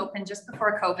conveniently opened just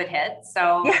before COVID hit.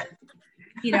 So, Yeah.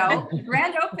 you know,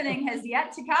 grand opening has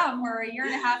yet to come. We're a year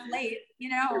and a half late, you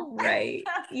know? Right.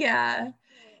 Yeah.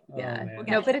 Yeah. man.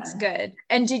 No, but it's good.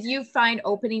 And did you find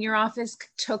opening your office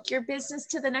took your business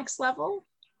to the next level?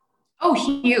 Oh,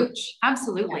 huge.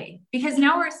 Absolutely. Because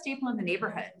now we're a staple in the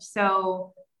neighborhood.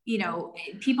 So, you know,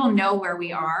 people know where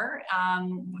we are.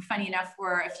 Funny enough,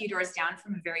 we're a few doors down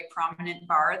from a very prominent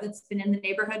bar that's been in the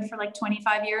neighborhood for like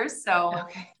 25 years. So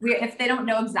if they don't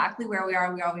know exactly where we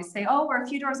are, we always say, oh, we're a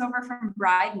few doors over from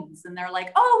Bryden's. And they're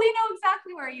like, oh, we know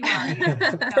exactly where you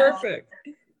are. Perfect.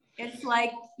 It's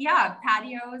like, yeah,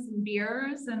 patios and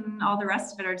beers and all the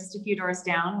rest of it are just a few doors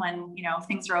down when, you know,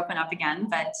 things are open up again.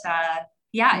 But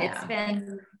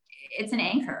it's an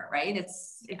anchor, right?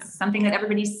 It's something that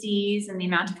everybody sees, and the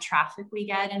amount of traffic we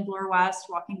get in Bloor West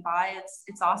walking by,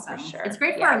 it's awesome. For sure. It's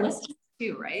great for our listeners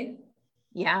too, right?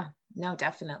 Yeah, no,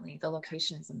 definitely. The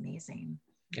location is amazing.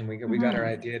 And we got our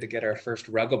idea to get our first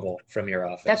Ruggable from your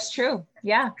office. That's true.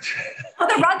 Yeah. Oh,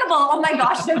 the Ruggable. Oh my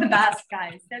gosh, they're the best,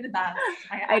 guys. They're the best.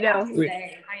 I know. I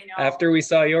know. After we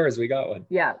saw yours, we got one.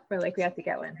 Yeah, we're like, we have to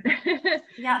get one.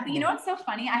 Yeah, but you know what's so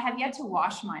funny? I have yet to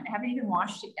wash mine. I haven't even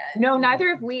washed it yet. No, neither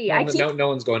have we. No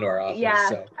one's going to our office. Yeah,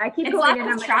 so. I keep it's going lack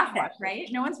in of traffic, right?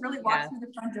 No one's really walked through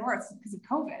the front door. It's because of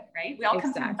COVID, right? We all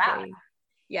come through the back.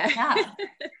 Yeah.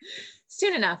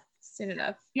 Soon enough.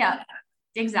 Yeah,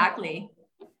 exactly.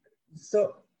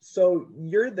 So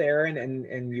you're there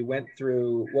and you went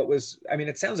through what was, I mean,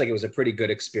 it sounds like it was a pretty good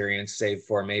experience, save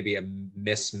for maybe a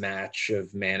mismatch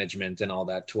of management and all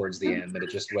that towards the end, that it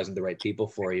just wasn't the right people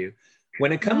for you.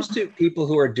 When it comes to people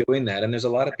who are doing that, and there's a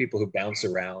lot of people who bounce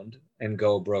around and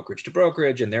go brokerage to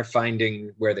brokerage and they're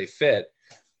finding where they fit,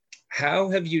 how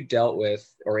have you dealt with,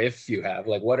 or if you have,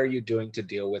 like, what are you doing to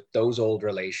deal with those old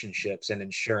relationships and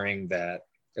ensuring that,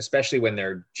 especially when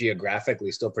they're geographically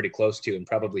still pretty close to you and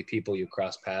probably people you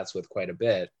cross paths with quite a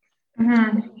bit,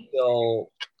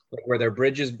 still, were there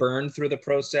bridges burned through the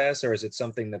process, or is it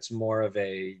something that's more of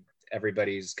a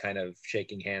everybody's kind of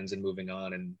shaking hands and moving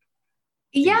on? And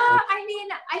yeah, I mean,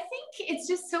 I think it's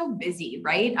just so busy,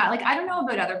 right? I don't know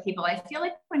about other people. I feel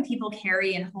like when people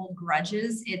carry and hold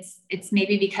grudges, it's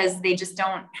maybe because they just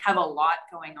don't have a lot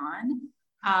going on.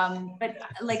 But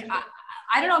like,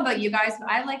 I don't know about you guys, but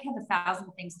I like have 1,000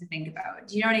 things to think about.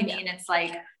 Do you know what I mean? It's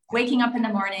like waking up in the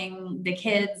morning, the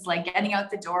kids, like getting out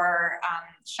the door.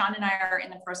 Sean and I are in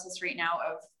the process right now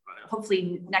of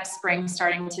hopefully next spring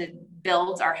starting to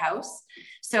build our house.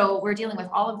 So we're dealing with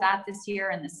all of that this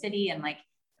year in the city, and like,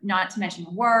 not to mention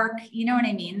work, you know what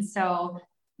I mean? So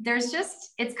there's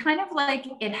just, it's kind of like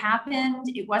it happened.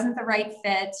 It wasn't the right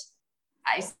fit.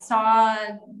 I saw,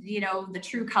 you know, the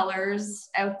true colors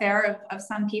out there of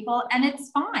some people, and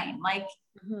it's fine. Like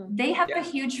they have a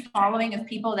huge following of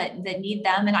people that need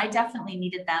them. And I definitely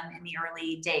needed them in the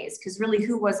early days, because really,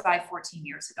 who was I 14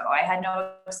 years ago? I had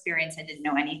no experience. I didn't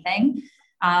know anything.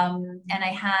 And I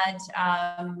had,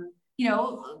 you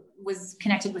know, was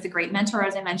connected with a great mentor,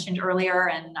 as I mentioned earlier,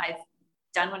 and I've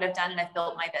done what I've done and I've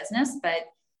built my business, but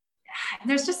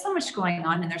there's just so much going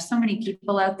on, and there's so many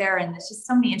people out there, and there's just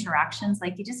so many interactions.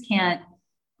 Like, you just can't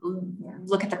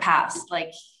look at the past.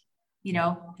 Like, you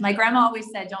know, my grandma always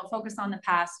said, don't focus on the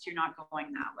past. You're not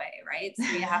going that way. Right. So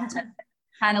you have to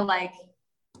kind of like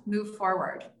move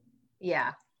forward.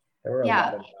 Yeah. There were a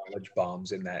lot of knowledge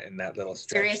bombs in that little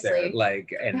stretch. Seriously. There.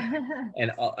 Like, and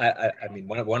I mean,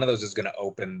 one of those is going to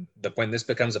open when this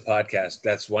becomes a podcast.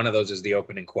 That's one of those is the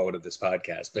opening quote of this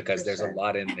podcast, because there's a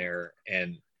lot in there.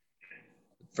 And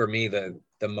for me, the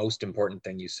most important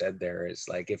thing you said there is,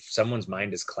 like, if someone's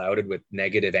mind is clouded with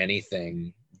negative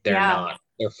anything, they're not.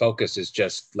 Their focus is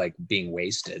just like being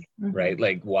wasted, right?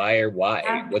 Like, why?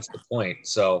 What's the point?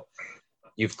 So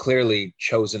you've clearly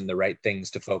chosen the right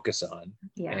things to focus on.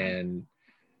 And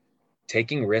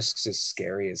taking risks is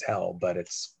scary as hell, but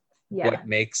it's what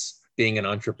makes being an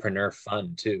entrepreneur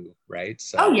fun too, right?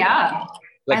 So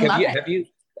like, have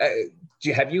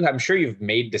you I'm sure you've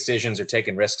made decisions or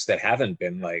taken risks that haven't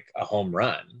been like a home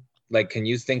run. Like, can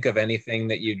you think of anything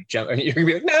that you jump? You're gonna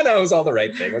be like, no, it was all the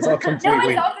right thing. It was all completely no,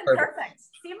 it's all been perfect,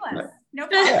 seamless, no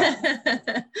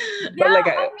problem. But like,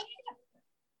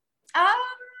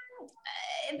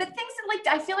 the things that, like,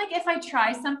 I feel like if I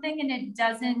try something and it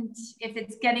doesn't, if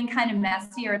it's getting kind of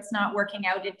messy or it's not working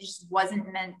out, it just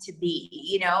wasn't meant to be,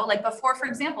 you know. Like before, for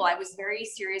example, I was very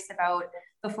serious about,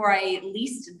 before I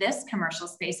leased this commercial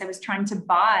space, I was trying to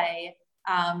buy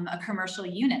a commercial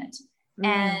unit.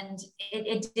 And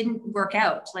it didn't work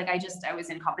out. Like, I was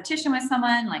in competition with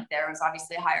someone, like there was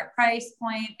obviously a higher price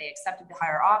point. They accepted the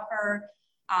higher offer.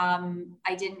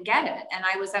 I didn't get it. And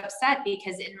I was upset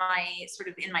because in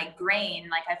my grain,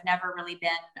 like I've never really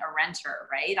been a renter,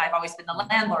 right? I've always been the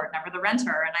landlord, never the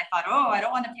renter. And I thought, oh, I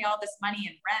don't want to pay all this money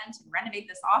in rent and renovate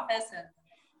this office. And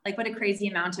like, what a crazy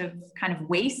amount of kind of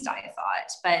waste, I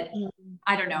thought. But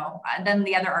I don't know. And then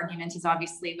the other argument is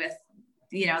obviously with,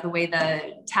 the way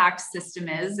the tax system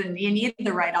is, and you need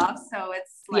the write-off. So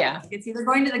it's like, it's either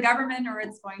going to the government or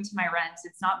it's going to my rent.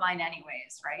 It's not mine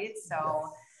anyways, right?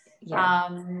 So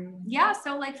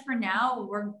so like for now,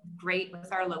 we're great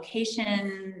with our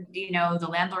location. The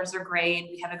landlords are great.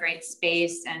 We have a great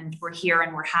space and we're here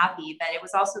and we're happy. But it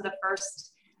was also the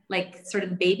first, like, sort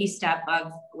of baby step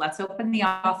of let's open the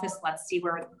office. Let's see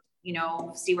where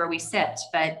we sit.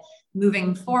 But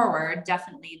moving forward,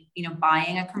 definitely,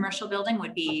 buying a commercial building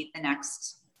would be the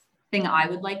next thing I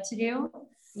would like to do.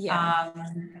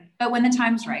 But when the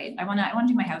time's right, I want to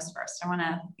do my house first. I want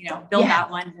to, build that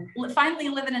one, finally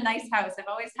live in a nice house. I've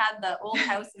always had the old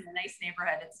house in a nice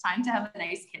neighborhood. It's time to have a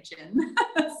nice kitchen.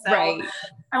 So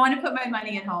I want to put my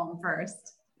money at home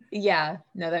first. Yeah,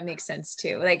 no, that makes sense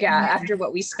too. Like, after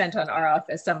what we spent on our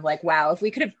office, I'm like, wow, if we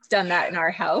could have done that in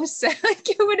our house, like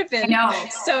it would have been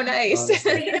so nice.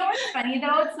 But what's funny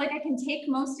though? It's like, I can take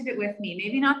most of it with me.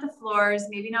 Maybe not the floors,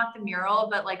 maybe not the mural,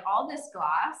 but like all this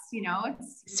glass,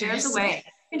 there's a way.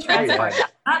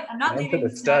 I'm not leaving the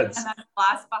studs and that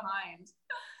glass behind.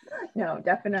 No,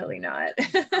 definitely not.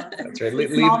 That's right. Leave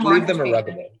them a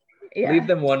ruggable. Yeah. Leave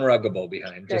them one ruggable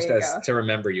behind, just to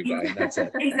remember you guys. That's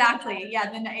it. Exactly.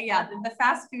 Yeah. Then the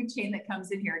fast food chain that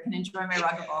comes in here can enjoy my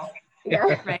ruggable.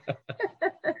 Yeah. Right.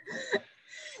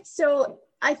 So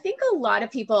I think a lot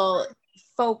of people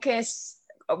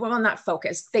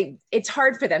it's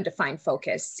hard for them to find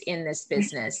focus in this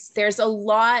business. There's a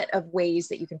lot of ways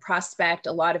that you can prospect,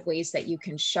 a lot of ways that you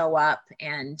can show up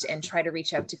and try to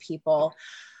reach out to people.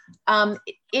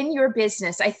 In your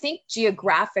business, I think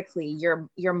geographically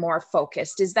you're more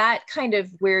focused. Is that kind of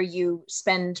where you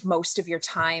spend most of your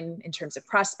time in terms of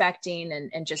prospecting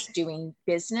and just doing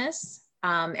business?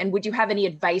 And would you have any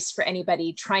advice for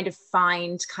anybody trying to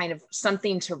find kind of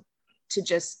something to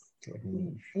just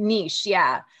niche?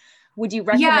 Yeah. Would you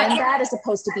recommend that as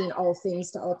opposed to being all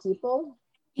things to all people?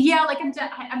 Yeah, like I'm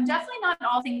definitely not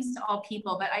all things to all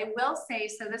people, but I will say,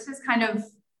 so this is kind of,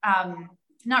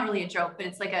 not really a joke, but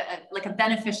it's like a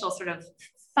beneficial sort of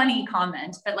funny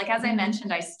comment. But like, as I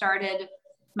mentioned, I started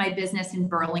my business in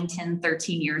Burlington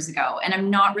 13 years ago, and I'm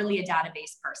not really a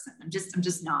database person. I'm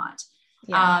just not.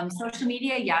 Yeah. Social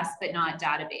media, yes, but not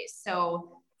database.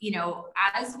 So,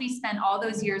 as we spent all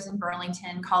those years in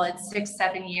Burlington, call it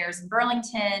 6-7 years in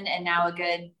Burlington, and now a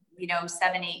good,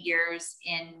 7-8 years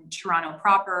in Toronto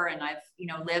proper. And I've,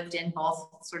 lived in both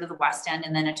sort of the West End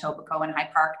and then Etobicoke and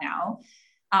High Park now.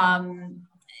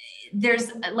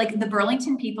 There's like the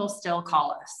Burlington people still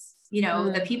call us,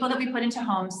 the people that we put into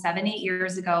homes 7-8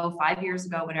 years ago, 5 years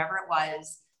ago, whatever it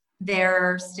was,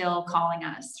 they're still calling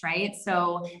us. Right.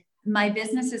 So my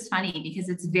business is funny because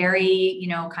it's very,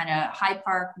 kind of High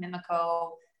Park,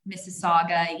 Mimico,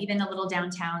 Mississauga, even a little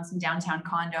downtown, some downtown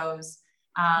condos.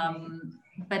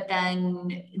 But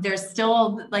then there's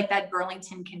still like that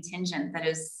Burlington contingent that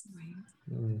is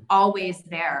always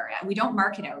there. We don't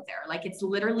market out there. Like it's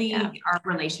literally our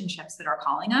relationships that are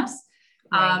calling us.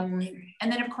 Right. And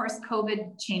then of course,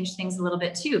 COVID changed things a little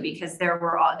bit too, because there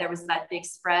was that big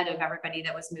spread of everybody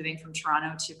that was moving from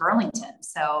Toronto to Burlington.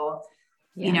 So,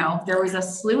 there was a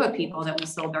slew of people that we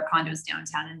sold their condos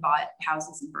downtown and bought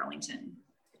houses in Burlington.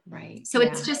 Right. So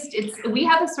we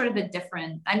have a sort of a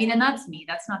different, and that's me,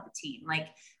 that's not the team. Like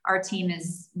our team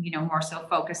is, more so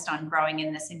focused on growing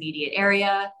in this immediate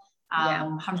area.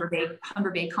 Humber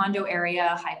Bay condo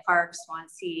area, High Park,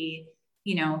 Swansea,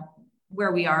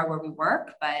 where we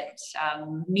work. But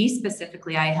me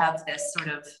specifically, I have this sort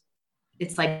of,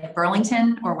 it's like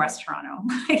Burlington or West Toronto.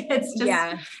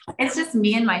 It's just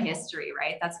me and my history,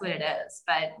 right? That's what it is.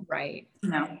 But right.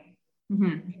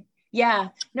 Mm-hmm. Yeah,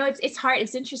 no, it's hard.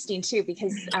 It's interesting too,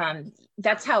 because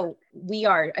that's how we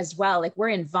are as well. Like we're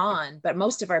in Vaughan, but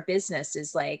most of our business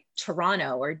is like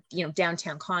Toronto or,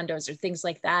 downtown condos or things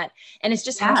like that. And it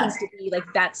just happens to be like,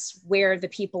 that's where the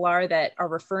people are that are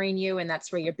referring you. And that's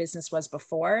where your business was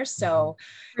before. So,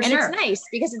 It's nice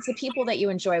because it's the people that you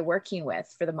enjoy working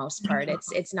with for the most part.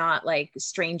 It's not like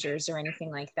strangers or anything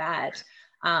like that.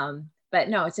 But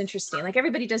no, it's interesting. Like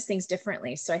everybody does things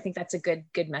differently. So I think that's a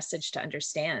good message to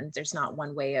understand. There's not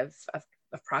one way of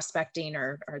prospecting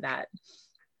or that.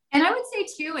 And I would say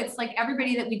too, it's like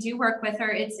everybody that we do work with,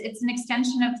 it's an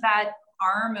extension of that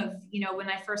arm of, when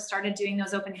I first started doing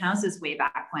those open houses way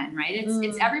back when, right?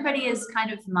 It's everybody is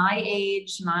kind of my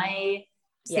age, my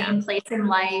same place in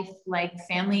life, like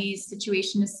family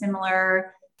situation is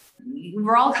similar.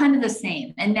 We're all kind of the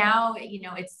same. And now, you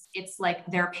know, it's like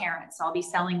their parents. I'll be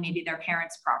selling maybe their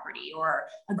parents' property or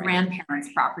a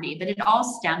grandparent's property, but it all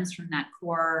stems from that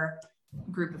core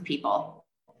group of people.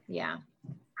 Yeah.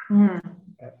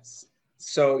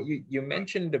 So you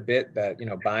mentioned a bit that, you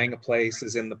know, buying a place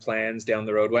is in the plans down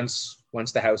the road once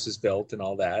the house is built and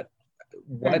all that.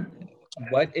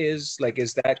 What is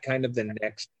that kind of the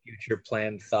next future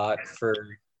plan thought for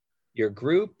your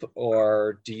group,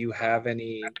 or do you have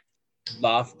any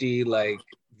lofty like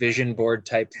vision board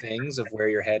type things of where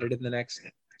you're headed in the next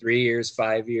 3 years,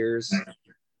 5 years?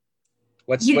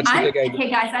 What's the big idea? Okay,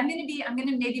 guys, I'm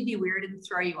gonna maybe be weird and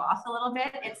throw you off a little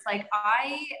bit. It's like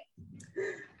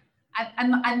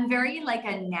I'm very like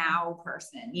a now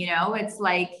person, you know. It's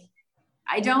like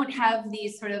I don't have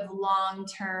these sort of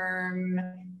long-term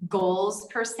goals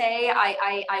per se.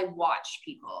 I watch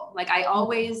people. Like I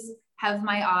always have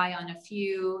my eye on a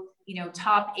few, you know,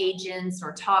 top agents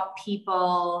or top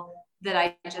people that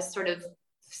I just sort of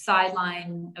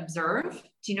sideline observe.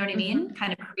 Do you know what I mean?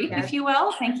 Kind of creep, if you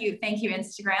will. Thank you,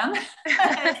 Instagram.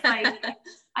 It's like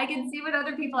I can see what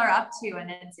other people are up to, and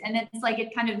it's like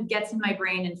it kind of gets in my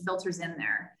brain and filters in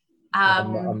there. A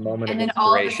moment of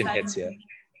inspiration hits you.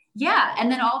 Yeah,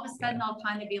 and then all of a sudden I'll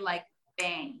kind of be like,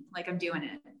 bang, like I'm doing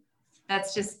it.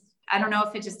 That's just, I don't know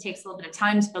if it just takes a little bit of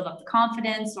time to build up the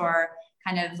confidence or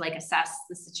kind of like assess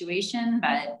the situation,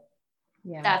 but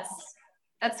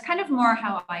that's kind of more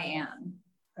how I am.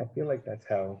 I feel like that's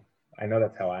how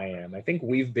I am. I think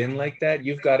we've been like that.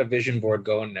 You've got a vision board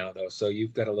going now though, so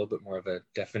you've got a little bit more of a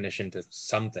definition to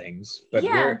some things, but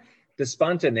the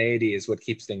spontaneity is what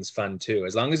keeps things fun too.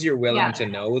 As long as you're willing to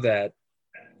know that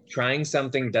trying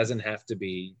something doesn't have to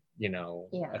be, you know,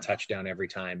 a touchdown every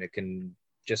time. It can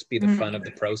just be the fun of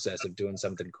the process of doing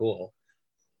something cool.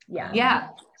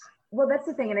 Well, that's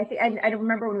the thing. And I think, I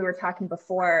remember when we were talking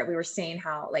before, we were saying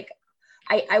how like,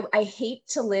 I hate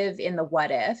to live in the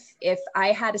what if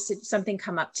I had something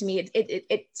come up to me,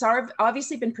 it's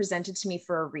obviously been presented to me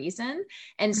for a reason.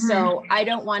 And so I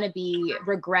don't want to be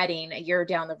regretting a year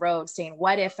down the road saying,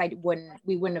 what if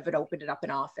we wouldn't have opened it up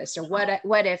in office, or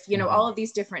what if, you know, all of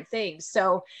these different things.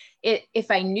 So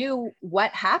if I knew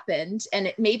what happened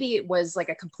and maybe it was like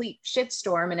a complete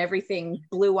shitstorm and everything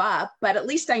blew up, but at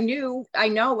least I know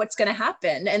what's going to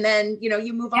happen. And then, you know,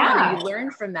 you move on and you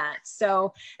learn from that.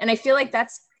 So, and I feel like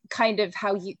that's kind of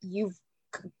how you've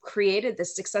created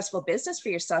this successful business for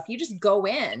yourself. You just go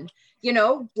in, you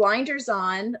know, blinders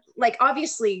on, like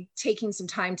obviously taking some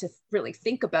time to really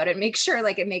think about it, make sure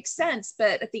like it makes sense.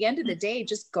 But at the end of the day,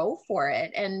 just go for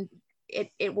it. And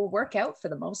it will work out for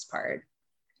the most part.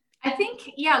 I think,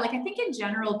 I think in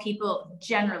general, people,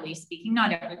 generally speaking,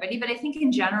 not everybody, but I think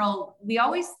in general, we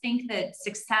always think that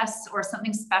success or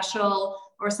something special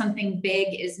or something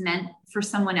big is meant for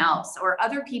someone else, or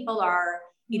other people are,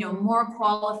 you know, more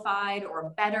qualified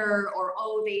or better, or,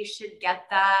 oh, they should get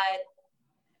that.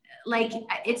 Like,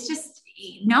 it's just,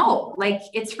 no, like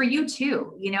it's for you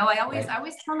too. You know, I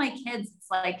always tell my kids,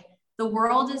 it's like, the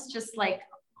world is just like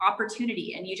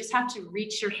opportunity, and you just have to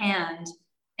reach your hand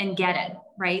and get it,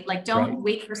 right? Like, don't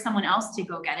wait for someone else to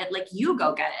go get it. Like, you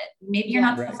go get it. Maybe you're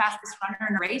not the fastest runner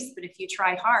in a race, but if you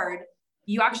try hard,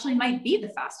 you actually might be the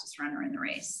fastest runner in the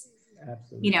race.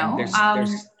 Absolutely. You know,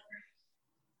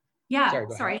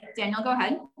 sorry, Daniel, go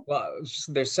ahead. Well,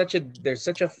 there's such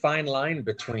a fine line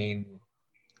between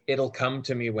it'll come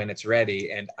to me when it's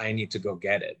ready and I need to go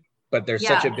get it. But there's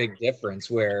such a big difference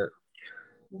where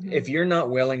if you're not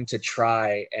willing to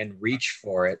try and reach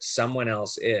for it, someone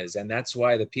else is. And that's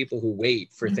why the people who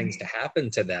wait for things to happen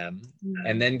to them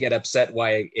and then get upset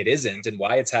why it isn't and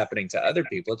why it's happening to other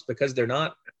people, it's because they're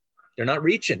not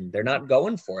reaching, they're not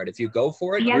going for it. If you go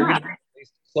for it, you're going to be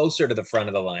closer to the front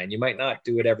of the line. You might not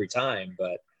do it every time,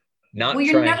 but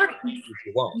you're never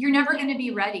going to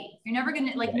be ready. You're never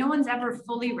going to, like, no one's ever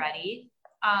fully ready.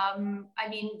 I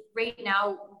mean, right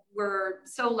now, we're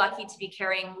so lucky to be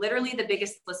carrying literally the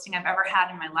biggest listing I've ever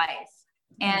had in my life.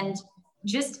 And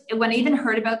just when I even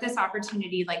heard about this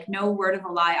opportunity, like, no word of a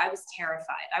lie, I was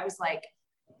terrified. I was like,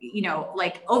 you know,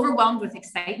 like overwhelmed with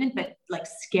excitement, but like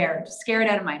scared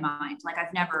out of my mind. Like,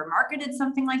 I've never marketed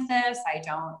something like this. I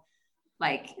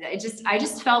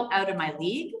just felt out of my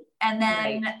league. And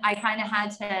then I kind of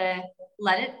had to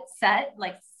let it set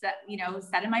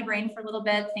in my brain for a little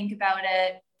bit, think about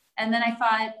it. And then I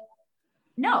thought,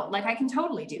 no, like, I can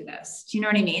totally do this. Do you know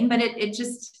what I mean? But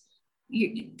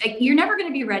you're never going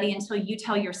to be ready until you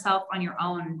tell yourself on your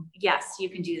own, yes, you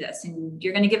can do this, and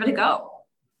you're going to give it a go.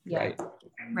 Yeah.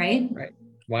 Right.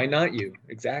 Why not you?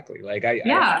 Exactly. Like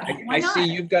Yeah, why I not? see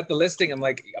you've got the listing. I'm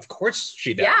like, of course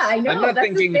she does. Yeah, I know. I'm not That's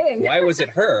thinking, the thing. why was it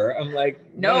her? I'm like,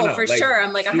 no, For like, sure.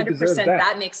 I'm like she deserves 100%.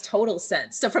 That makes total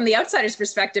sense. So from the outsider's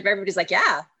perspective, everybody's like,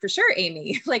 yeah, for sure,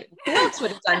 Amy. Like, who else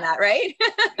would have done that, right?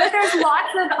 But there's lots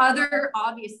of other,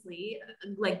 obviously,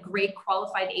 like great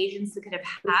qualified agents that could have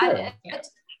had it.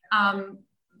 Yeah.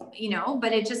 You know,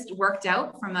 but it just worked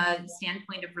out from a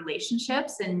standpoint of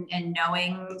relationships and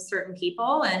knowing certain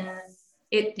people, and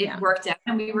it worked out,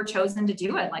 and we were chosen to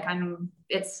do it. Like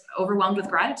it's overwhelmed with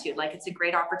gratitude. Like it's a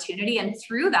great opportunity. And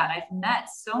through that, I've met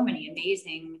so many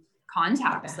amazing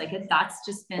contacts. Like that's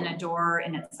just been a door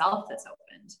in itself that's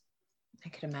opened. I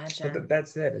could imagine. But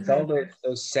that's it. It's all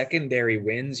those secondary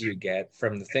wins you get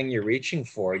from the thing you're reaching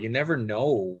for. You never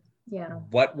know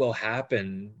what will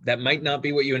happen. That might not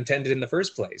be what you intended in the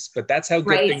first place, but that's how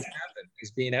good things happen,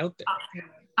 is being out there.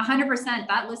 100%.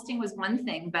 That listing was one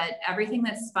thing, but everything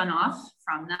that's spun off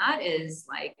from that is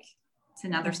like, it's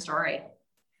another story.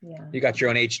 Yeah. You got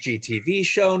your own HGTV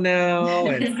show now.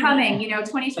 And it's coming,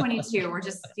 2022. We're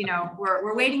just,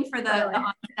 we're waiting for the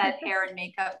on-set hair and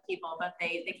makeup people, but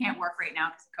they can't work right now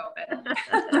because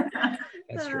of COVID.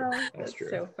 That's true. That's true.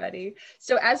 So funny.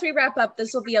 So as we wrap up,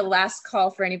 this will be a last call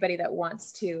for anybody that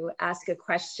wants to ask a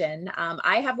question.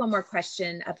 I have one more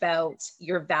question about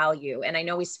your value. And I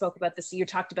know we spoke about this. You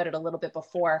talked about it a little bit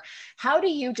before. How do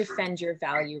you defend your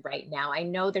value right now? I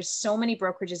know there's so many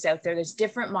brokerages out there. There's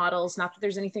different models. Not that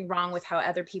there's anything wrong with how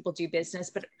other people do business,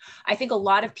 but I think a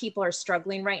lot of people are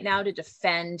struggling right now to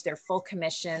defend their full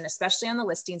commission, especially on the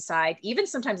listing side, even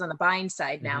sometimes on the buying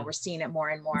side. Now we're seeing it more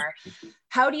and more.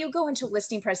 How do you go into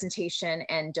listing presentation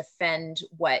and defend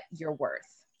what you're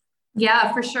worth?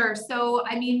 Yeah, for sure. So,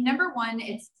 I mean, number one,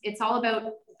 it's all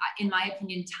about, in my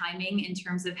opinion, timing in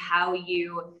terms of how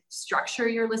you structure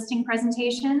your listing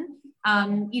presentation.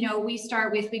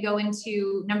 We go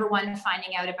into number one,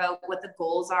 finding out about what the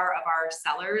goals are of our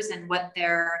sellers and what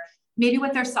their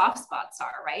soft spots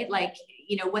are, right? Like,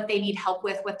 what they need help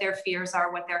with, what their fears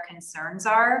are, what their concerns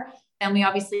are. Then we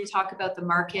obviously talk about the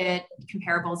market,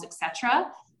 comparables,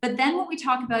 etc. But then what we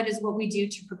talk about is what we do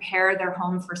to prepare their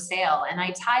home for sale. And I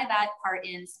tie that part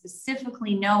in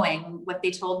specifically knowing what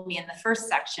they told me in the first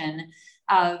section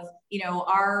of,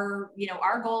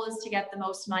 our goal is to get the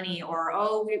most money, or,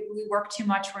 oh, we work too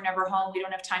much, we're never home, we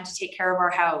don't have time to take care of our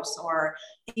house, or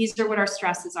these are what our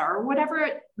stresses are, or whatever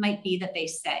it might be that they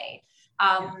say.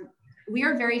 We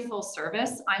are very full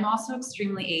service. I'm also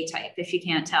extremely A-type, if you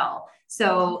can't tell.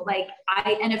 So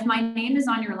and if my name is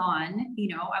on your lawn,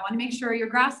 I want to make sure your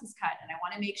grass is cut, and I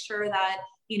want to make sure that,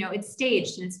 it's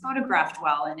staged and it's photographed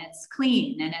well and it's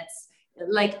clean and it's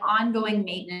like ongoing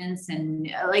maintenance and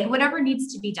like whatever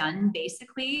needs to be done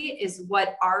basically is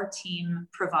what our team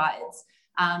provides.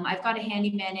 I've got a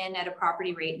handyman in at a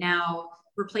property right now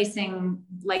replacing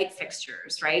light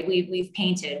fixtures, right? We've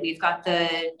painted, we've got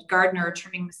the gardener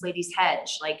trimming this lady's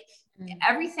hedge, like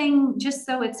everything just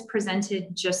so it's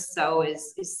presented just so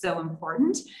is so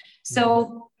important.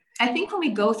 So I think when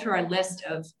we go through our list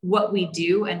of what we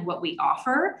do and what we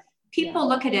offer, people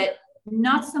look at it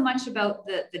not so much about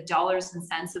the dollars and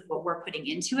cents of what we're putting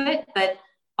into it, but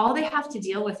all they have to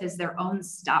deal with is their own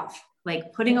stuff,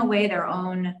 like putting away their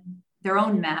own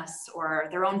mess or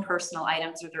their own personal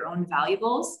items or their own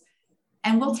valuables.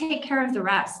 And we'll take care of the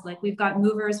rest. Like we've got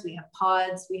movers, we have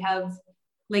pods, we have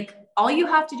like, all you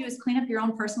have to do is clean up your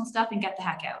own personal stuff and get the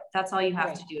heck out. That's all you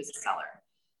have to do as a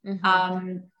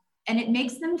seller. And it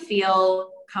makes them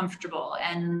feel comfortable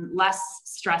and less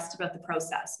stressed about the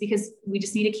process because we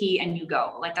just need a key and you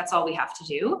go. Like that's all we have to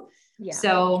do. Yeah.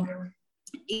 So,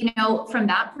 from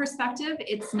that perspective,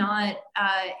 it's not,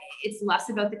 it's less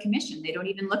about the commission. They don't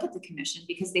even look at the commission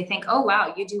because they think, oh,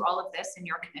 wow, you do all of this in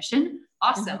your commission.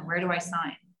 Awesome. Where do I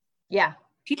sign? Yeah.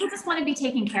 People just want to be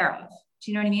taken care of.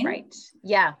 Do you know what I mean? Right.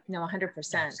 Yeah, no, 100%.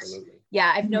 Absolutely.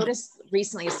 Yeah. I've noticed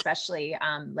recently, especially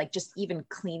like just even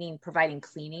providing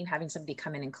cleaning, having somebody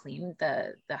come in and clean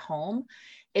the home.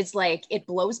 It's like, it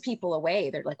blows people away.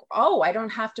 They're like, oh, I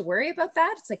don't have to worry about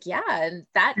that. It's like, yeah. And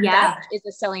that is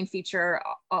a selling feature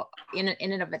in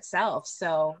and of itself.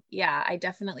 So yeah, I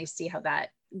definitely see how that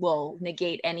will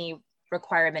negate any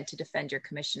requirement to defend your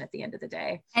commission at the end of the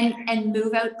day. And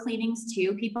move out cleanings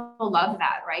too. People love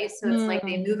that, right? So it's like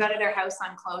they move out of their house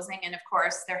on closing, and of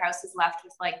course their house is left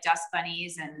with like dust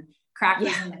bunnies and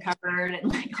crackers in the cupboard and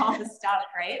like all the stuff,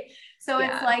 right? So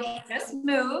it's like, just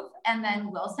move, and then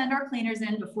we'll send our cleaners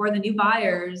in before the new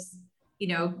buyers,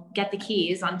 get the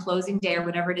keys on closing day or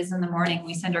whatever it is in the morning.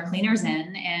 We send our cleaners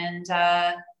in, and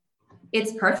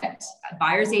it's perfect.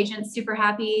 Buyer's agent's super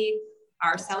happy.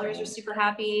 Our sellers are super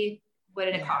happy. What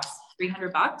did it cost?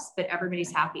 $300, but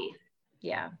everybody's happy.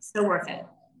 Yeah. So worth it.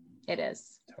 It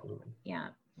is. Totally. Yeah.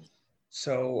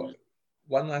 So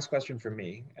one last question for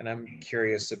me, and I'm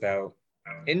curious about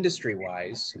industry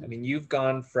wise. I mean, you've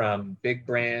gone from big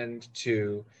brand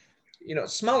to,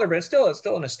 smaller brand, still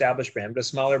an established brand, but a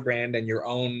smaller brand and your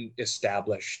own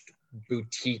established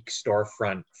boutique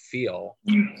storefront feel.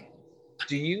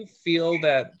 Do you feel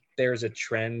that there's a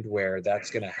trend where that's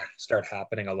going to start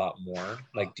happening a lot more?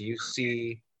 Like, do you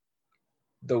see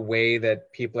the way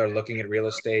that people are looking at real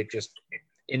estate, just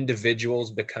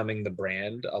individuals becoming the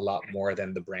brand a lot more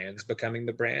than the brands becoming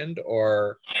the brand,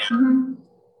 or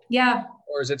yeah,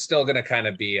 or is it still going to kind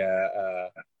of be a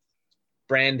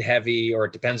brand heavy, or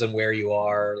it depends on where you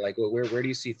are? Like, where do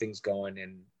you see things going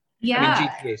in? Yeah, I mean,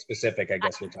 GTA specific, I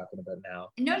guess we're talking about now.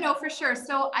 No, for sure.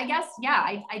 So I guess, yeah,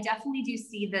 I definitely do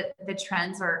see that the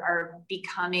trends are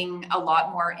becoming a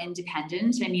lot more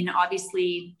independent. I mean,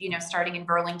 obviously, starting in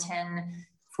Burlington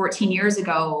 14 years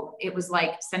ago, it was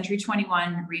like Century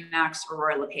 21, Remax, or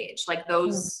Royal LePage. Like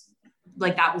those,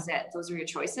 like that was it. Those are your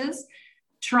choices.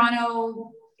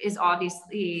 Toronto is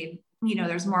obviously,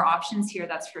 there's more options here,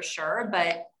 that's for sure.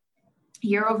 But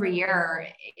year over year,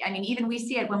 I mean, even we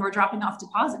see it when we're dropping off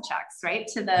deposit checks, right,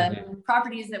 to the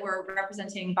properties that we're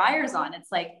representing buyers on.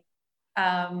 It's like,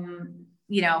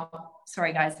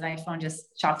 sorry guys, my phone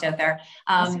just chopped out there.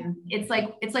 It's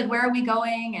like, where are we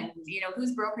going? And,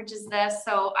 whose brokerage is this?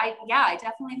 So I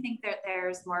definitely think that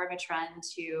there's more of a trend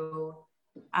to,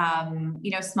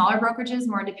 smaller brokerages,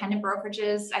 more independent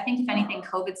brokerages. I think if anything,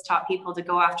 COVID's taught people to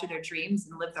go after their dreams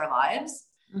and live their lives.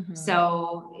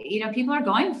 So, people are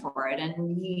going for it,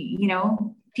 and,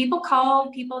 people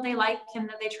call people they like and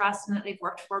that they trust and that they've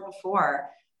worked for before.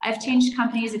 I've changed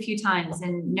companies a few times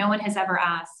and no one has ever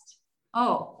asked,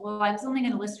 oh, well, I was only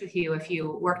going to list with you if you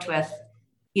worked with,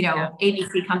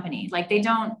 ABC company. Like they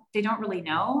don't really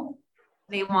know.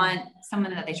 They want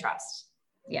someone that they trust.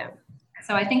 Yeah.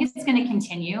 So I think it's going to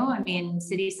continue. I mean,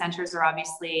 city centers are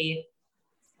obviously,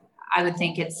 I would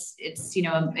think it's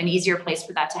an easier place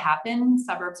for that to happen.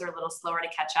 Suburbs are a little slower to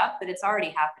catch up, but it's already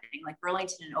happening. Like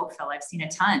Burlington and Oakville, I've seen a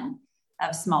ton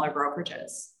of smaller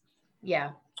brokerages.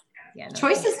 Yeah.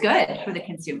 Choice is good for the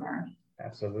consumer.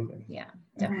 Absolutely. Yeah,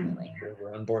 definitely.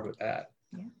 We're on board with that.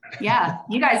 Yeah,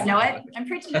 you guys know it. I'm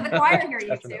preaching to the choir here,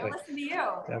 you two. Listen to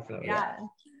you. Definitely. Yeah.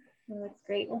 Well, that's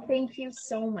great. Well, thank you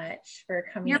so much for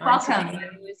coming. You're on welcome. today.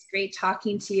 It was great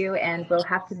talking to you, and we'll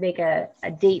have to make a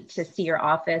date to see your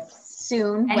office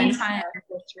soon. Anytime. When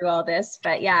we go through all this,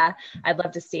 but yeah, I'd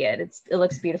love to see it. It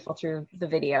looks beautiful through the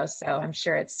video, so I'm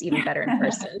sure it's even better in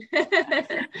person.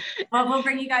 Well, we'll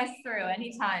bring you guys through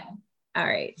anytime. All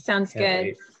right, sounds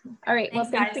good. All right, well,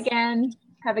 thanks again.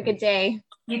 Have a good day.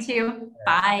 You too.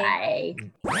 Bye.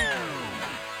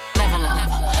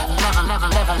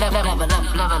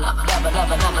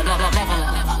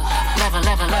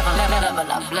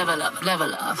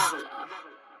 Level up.